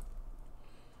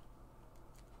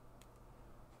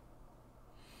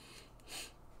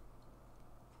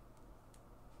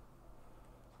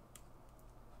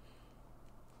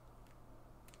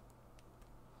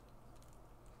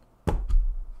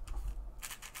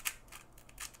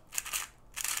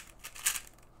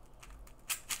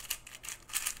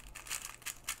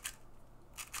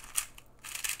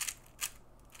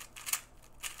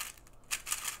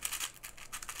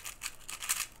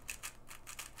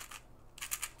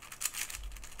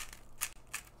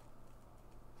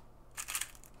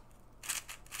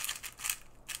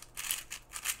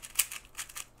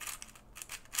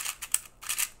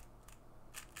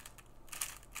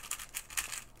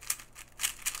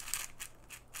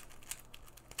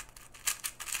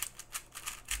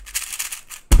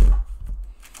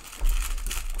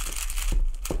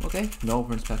 Okay, no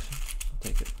over inspection. I'll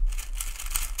take it.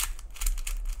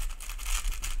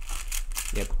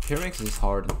 Yeah, Pyramix is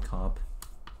hard in comp.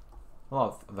 A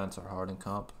lot of events are hard in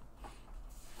comp.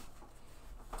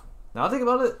 Now I think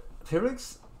about it,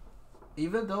 Pyramix,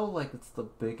 even though like it's the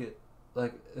biggest,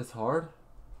 like it's hard,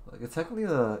 like it's technically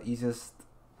the easiest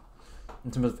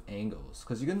in terms of angles,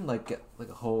 because you can like get like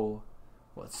a whole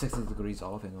 60 degrees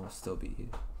off and it'll still be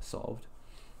solved.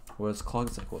 Whereas clock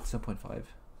is like 7.5.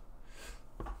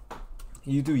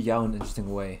 You do Yao in an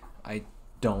interesting way. I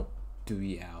don't do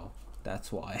Yao.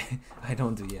 That's why I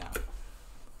don't do Yao.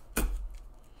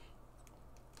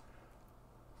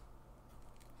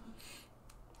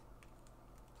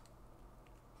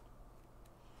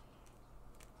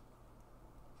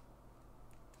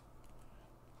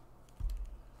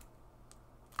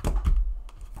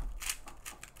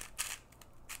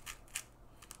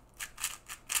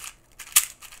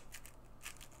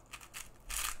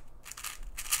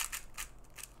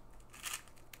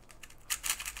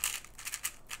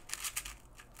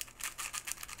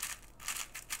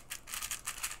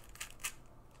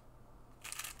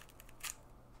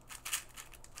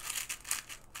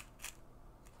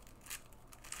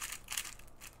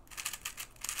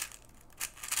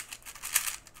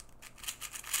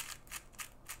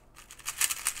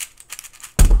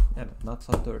 Not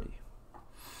so dirty.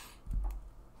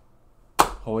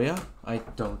 Hoya? I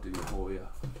don't do Hoya.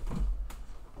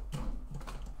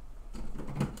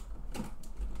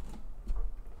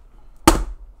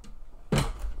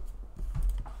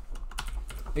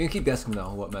 You can keep guessing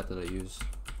now what method I use.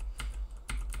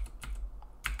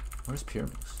 Where's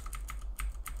Pyramix?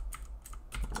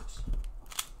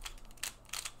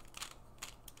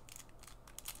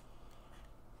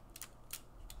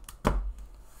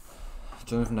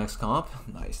 Join for next comp.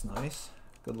 Nice, nice.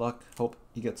 Good luck. Hope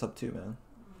he gets up too, man.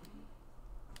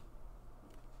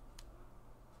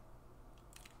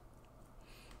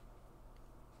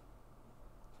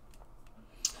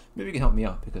 Maybe you can help me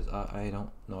out because I don't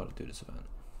know how to do this event.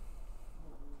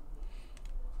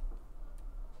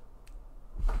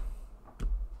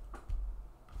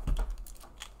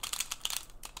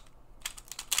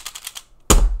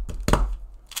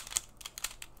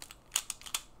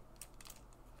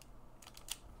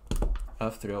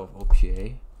 F3 of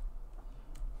OPA.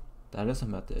 That is a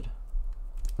method.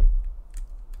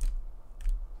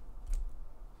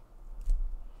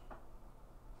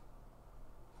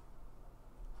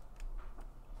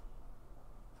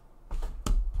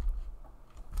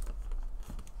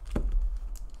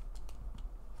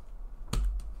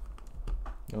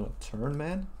 You want to turn,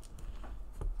 man?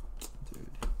 Dude.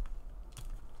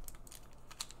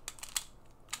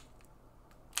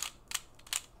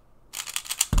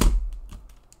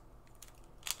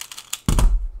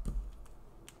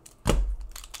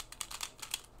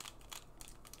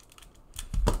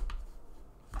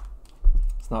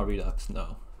 It's not Redux,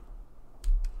 no.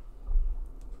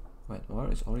 Wait, why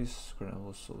is all these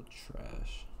scrambles so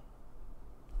trash?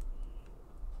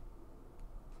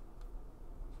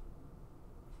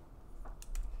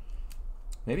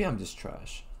 Maybe I'm just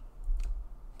trash.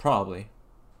 Probably.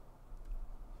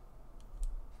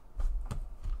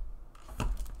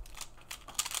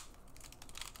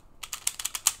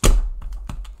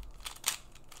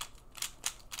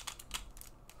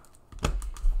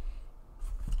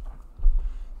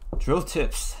 Drill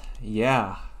tips.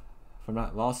 Yeah. From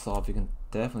that lost solve, you can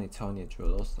definitely tell me to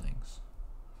drill those things.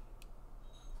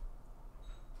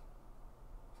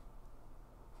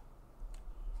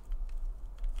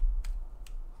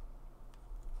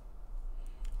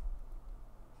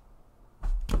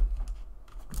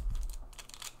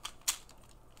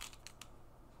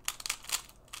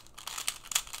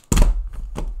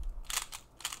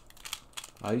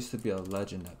 I used to be a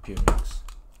legend at Phoenix.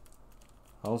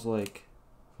 I was like,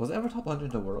 was I ever top 100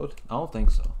 in the world? I don't think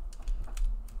so.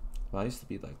 But I used to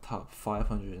be like top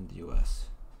 500 in the US.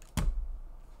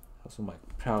 That's one of my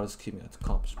proudest keeping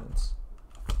accomplishments.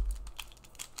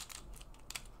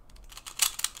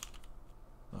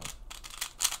 Oh.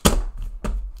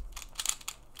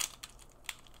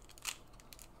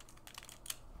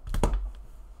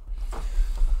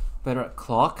 Better at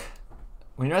clock.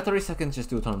 When you're at 30 seconds, just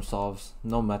do a ton of solves.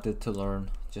 No method to learn.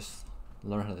 Just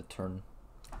learn how to turn.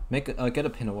 Get a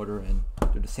pin order and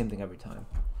do the same thing every time.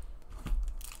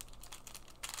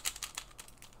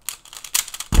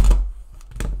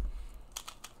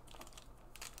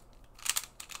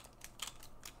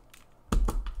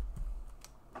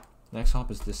 Next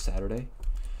hop is this Saturday.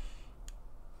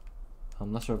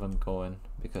 I'm not sure if I'm going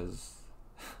because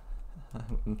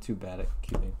I'm too bad at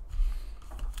cubing.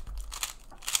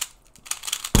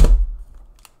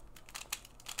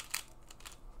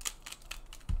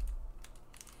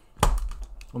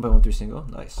 1x13 single,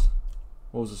 nice.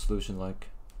 What was the solution like?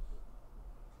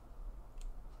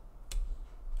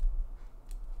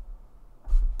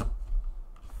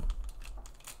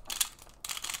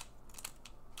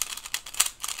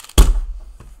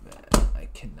 Man, I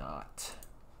cannot.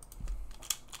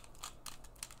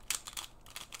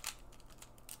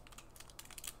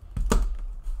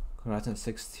 Congrats on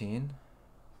 16.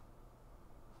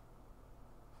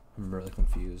 I'm really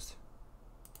confused.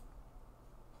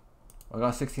 I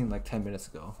got 16 like 10 minutes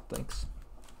ago. Thanks.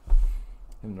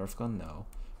 Him Nerf gun? No.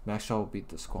 Max Shaw will beat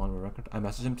the Square-1 record. I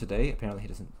messaged him today. Apparently he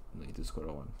doesn't really do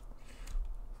Square-1.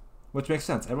 Which makes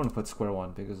sense. Everyone puts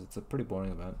Square-1 because it's a pretty boring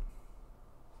event.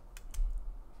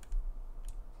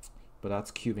 But that's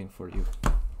cubing for you.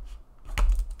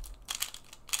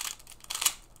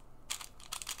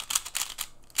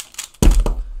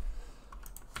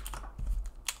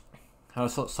 How to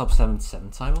sub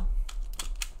 7-7 Simon?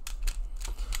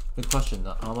 Good question.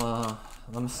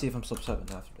 Let me see if I'm sub 7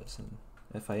 after this, and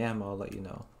if I am, I'll let you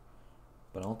know.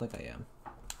 But I don't think I am.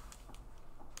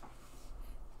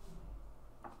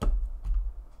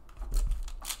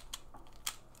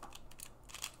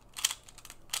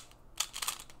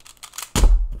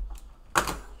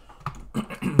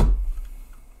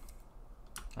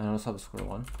 I know sub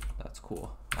Square-1. That's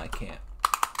cool. I can't.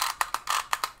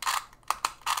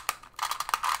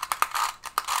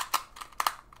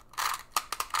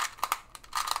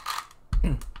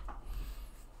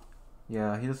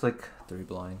 Yeah, he was like 3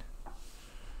 blind.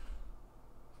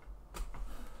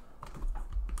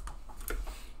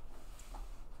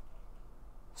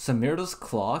 Samirdo's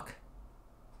clock?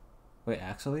 Wait,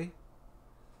 actually?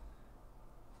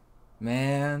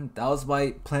 Man, that was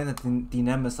my plan to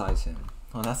de-nemesize him.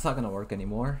 Oh, that's not gonna work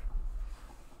anymore.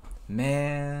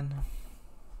 Man.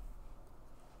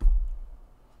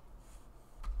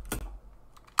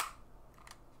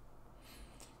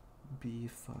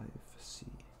 B5C.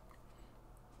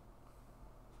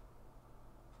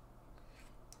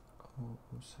 Oh,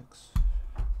 6.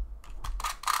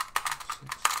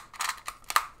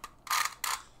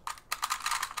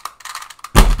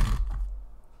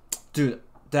 Dude,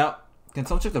 can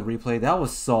someone check the replay? That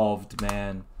was solved,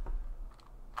 man.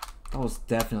 That was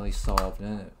definitely solved,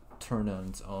 and it turned on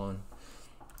its own.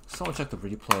 Someone check the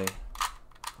replay.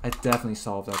 I definitely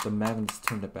solved that. The magnets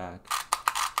turned it back.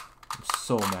 I'm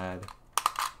so mad.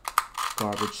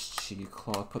 Garbage cheat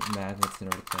clock, put magnets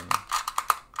and everything.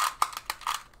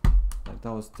 Like,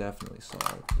 that was definitely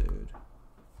solved, dude.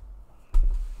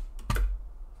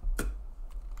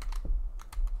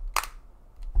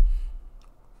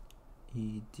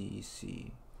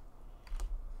 EDC.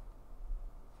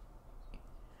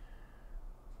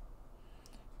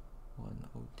 One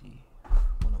OD.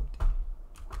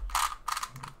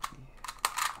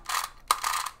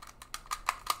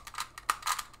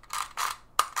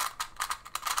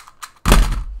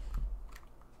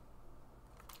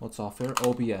 What software?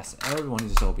 OBS. Everyone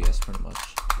uses OBS pretty much.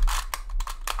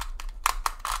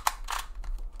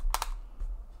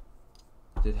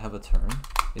 Did have a turn?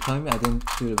 You're telling me I didn't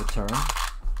do the turn?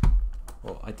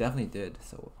 Well, I definitely did.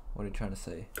 So what are you trying to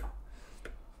say?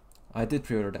 I did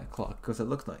pre-order that clock because it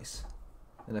looked nice,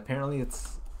 and apparently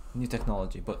it's new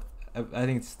technology. But I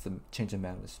think it's the change in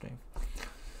magnet strength.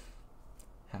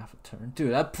 Half a turn,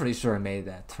 dude. I'm pretty sure I made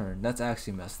that turn. That's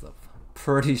actually messed up.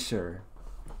 Pretty sure.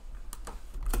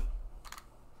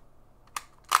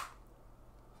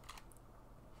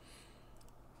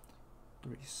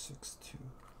 Three, 6, 2.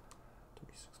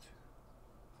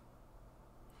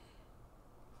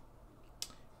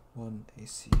 1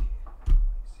 AC.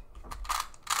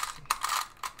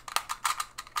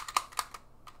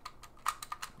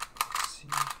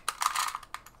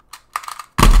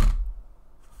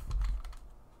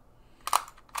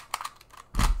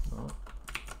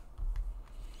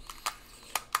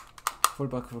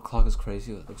 $40 for a clock is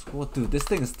crazy. It looks cool, dude. This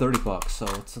thing is $30, so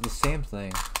it's the same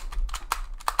thing.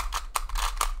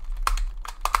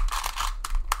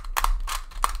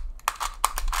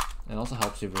 It also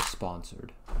helps if you're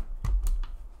sponsored.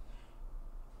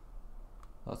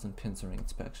 Lots in pins during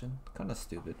inspection. Kind of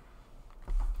stupid.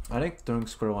 I think during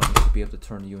Square-1 you should be able to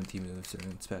turn UNT moves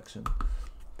during inspection,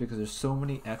 because there's so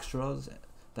many extras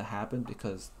that happen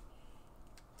because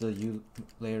the U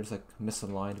layer's like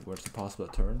misaligned where it's impossible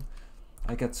to turn.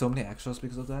 I get so many extras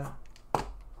because of that,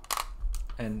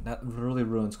 and that really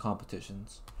ruins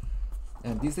competitions.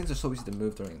 And these things are so easy to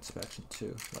move during inspection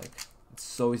too. Like, it's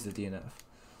so easy to DNF.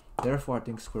 Therefore, I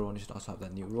think Square-1 should also have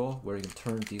that new rule where you can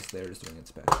turn these layers during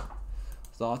inspection.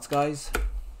 Thoughts, guys?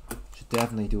 Should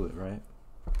definitely do it, right?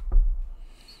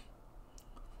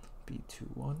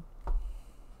 B21.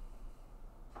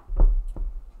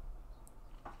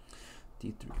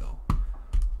 D30.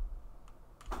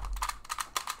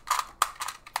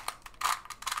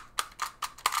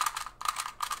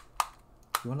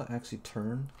 You want to actually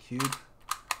turn cube?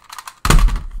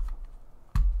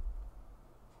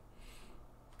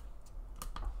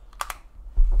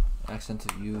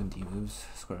 Accidental U and D moves.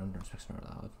 Square under inspection are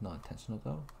allowed. Not intentional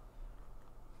though.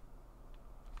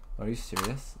 Are you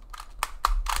serious?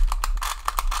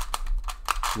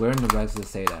 Where in the regs does it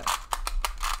say that?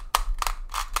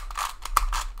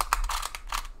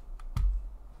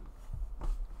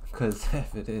 Because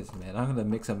if it is, man, I'm gonna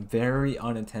make some very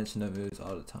unintentional moves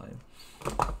all the time.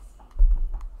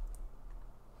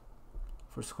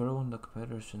 For Square-1, the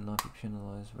competitor should not be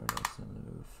penalized where that's in the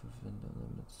move within the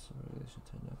limits of regulation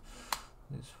 10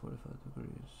 at least 45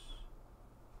 degrees.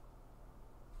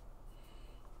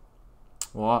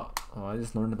 Wow, oh, I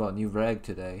just learned about new reg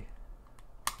today.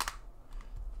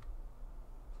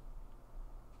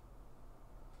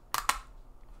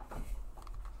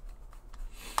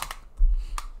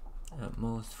 At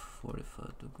most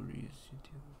 45 degrees you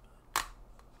do.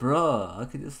 Bruh, I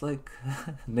could just like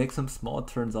make some small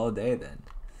turns all day then.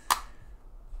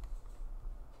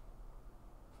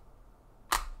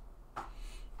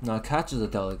 No, Catch is a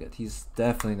delegate. He's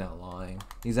definitely not lying.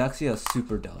 He's actually a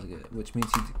super delegate, which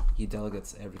means he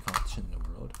delegates every competition in the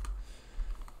world.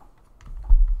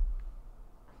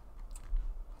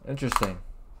 Interesting.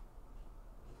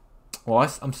 Well,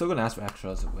 I'm still gonna ask for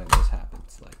extras when this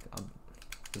happens. Like,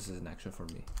 this is an extra for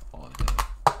me all day.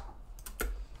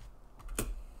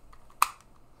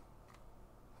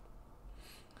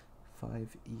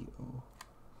 Five EO.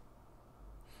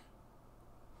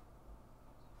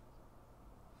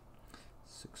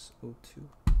 $602.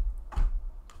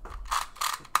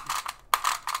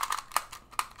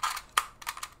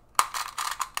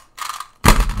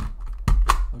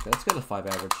 Okay, let's get a 5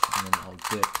 average and then I'll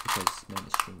dip because man,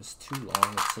 this stream is too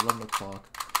long. It's 11 o'clock.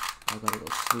 I gotta go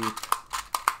sleep.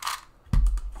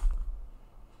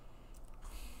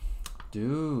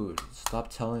 Dude, stop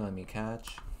telling on me,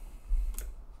 Catch.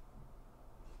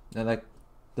 And like,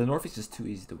 the Northeast is too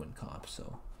easy to win comp,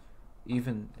 so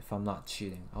even if I'm not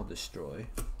cheating, I'll destroy.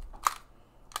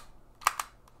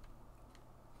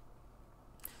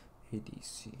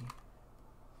 ADC.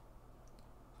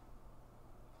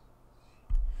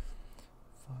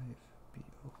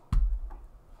 5BO.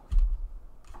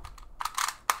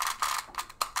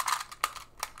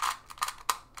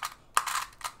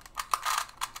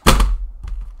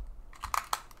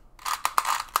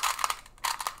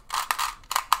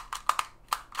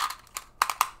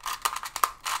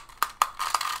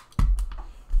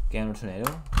 Gan or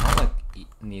Tornado? I don't like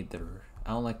neither.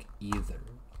 I don't like either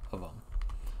of them.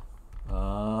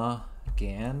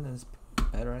 Gan is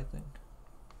better, I think.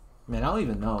 Man, I don't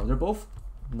even know. They're both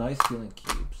nice feeling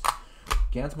cubes.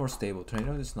 Gan's more stable.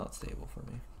 Tornado is not stable for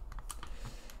me.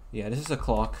 Yeah, this is a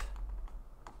clock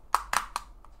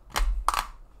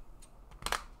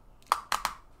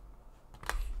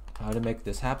How to make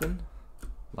this happen?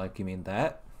 Like, you mean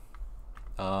that?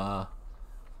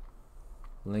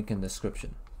 Link in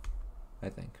description, I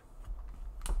think.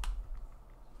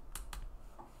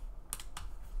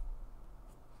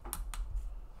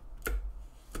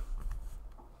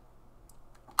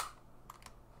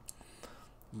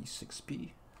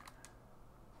 E6B.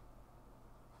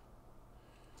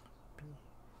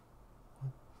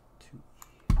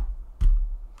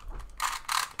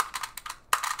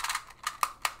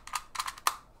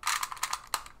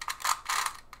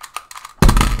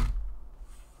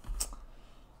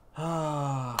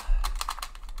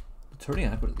 Turning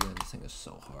output at the end of this thing is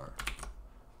so hard.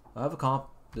 I have a comp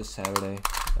this Saturday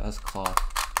that has clock.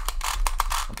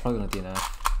 I'm probably gonna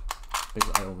DNF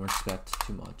because I over-inspect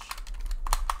too much.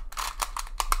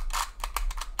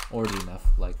 Or DNF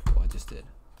like what I just did.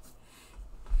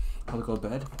 Probably go to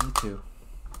bed? Me too.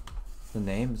 The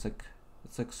name is like,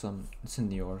 it's in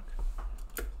New York.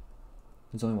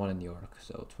 There's only one in New York,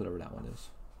 so it's whatever that one is.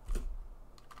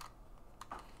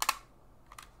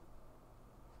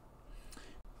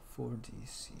 For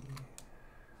DC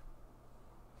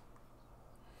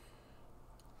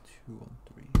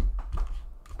 213.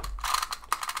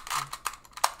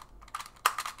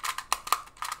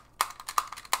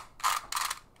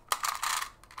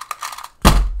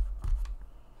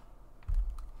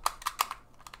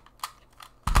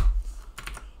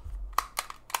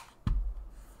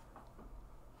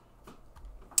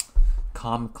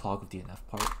 Common clog of DNF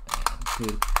part. And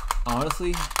dude,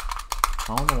 honestly,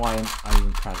 I don't know why I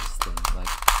even practice this thing. Like,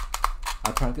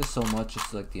 I practice so much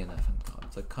just like DNF and COD.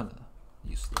 It's like kind of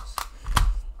useless.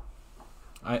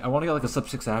 I want to get like a sub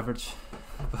 6 average,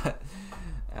 but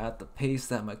at the pace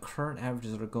that my current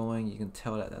averages are going, you can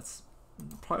tell that that's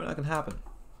probably not gonna happen.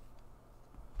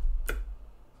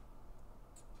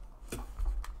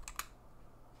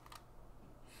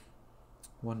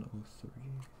 .103,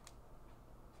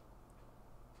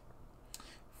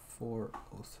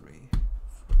 403.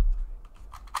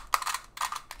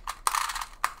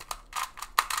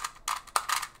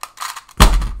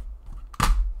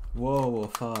 Whoa, a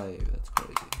 5. That's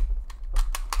crazy.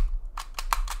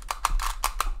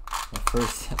 My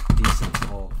first decent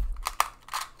haul.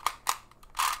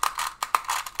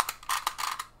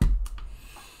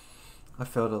 I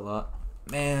failed a lot.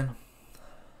 Man.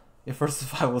 Your first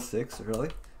survival 6? Really?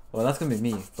 Well, that's gonna be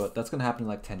me, but that's gonna happen in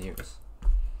like 10 years.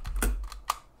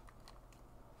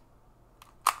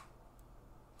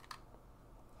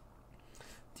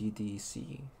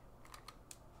 DDC.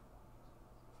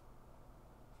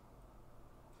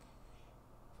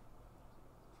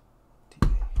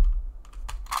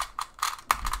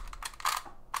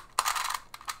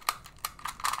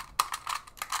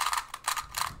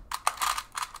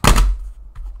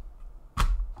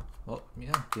 Oh,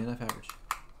 yeah, DNF average.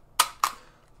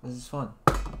 This is fun.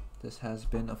 This has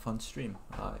been a fun stream.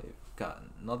 I've gotten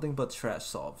nothing but trash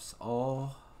solves.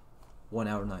 All 1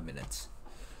 hour 9 minutes.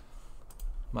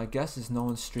 My guess is no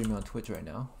one's streaming on Twitch right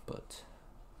now, but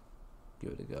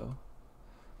give it a go.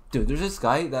 Dude, there's this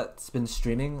guy that's been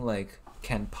streaming, like,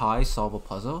 can Pi solve a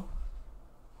puzzle?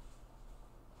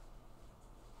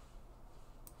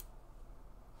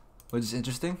 Which is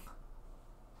interesting,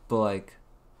 but like,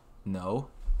 no.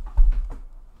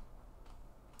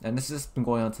 And this has been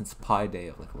going on since Pi Day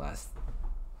of like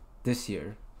this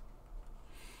year.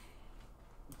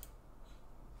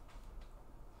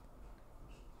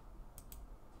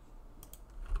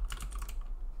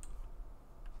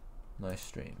 Nice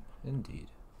stream, indeed.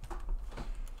 I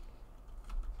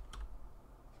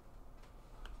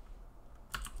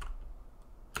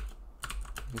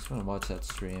just want to watch that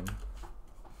stream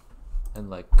and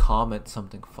like comment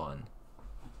something fun.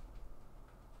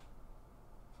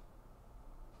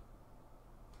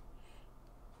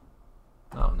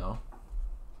 Oh no.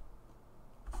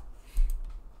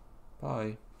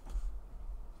 Bye.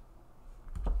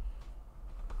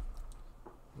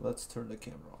 Let's turn the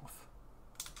camera off.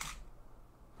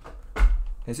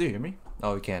 Can you hear me?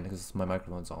 Oh, we can because my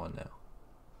microphone's on now.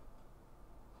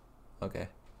 Okay.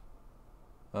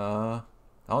 I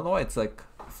don't know why it's like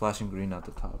flashing green at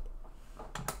the top.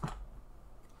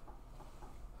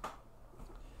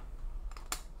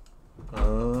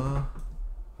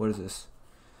 What is this?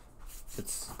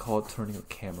 It's called turning the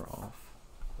camera off.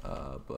 But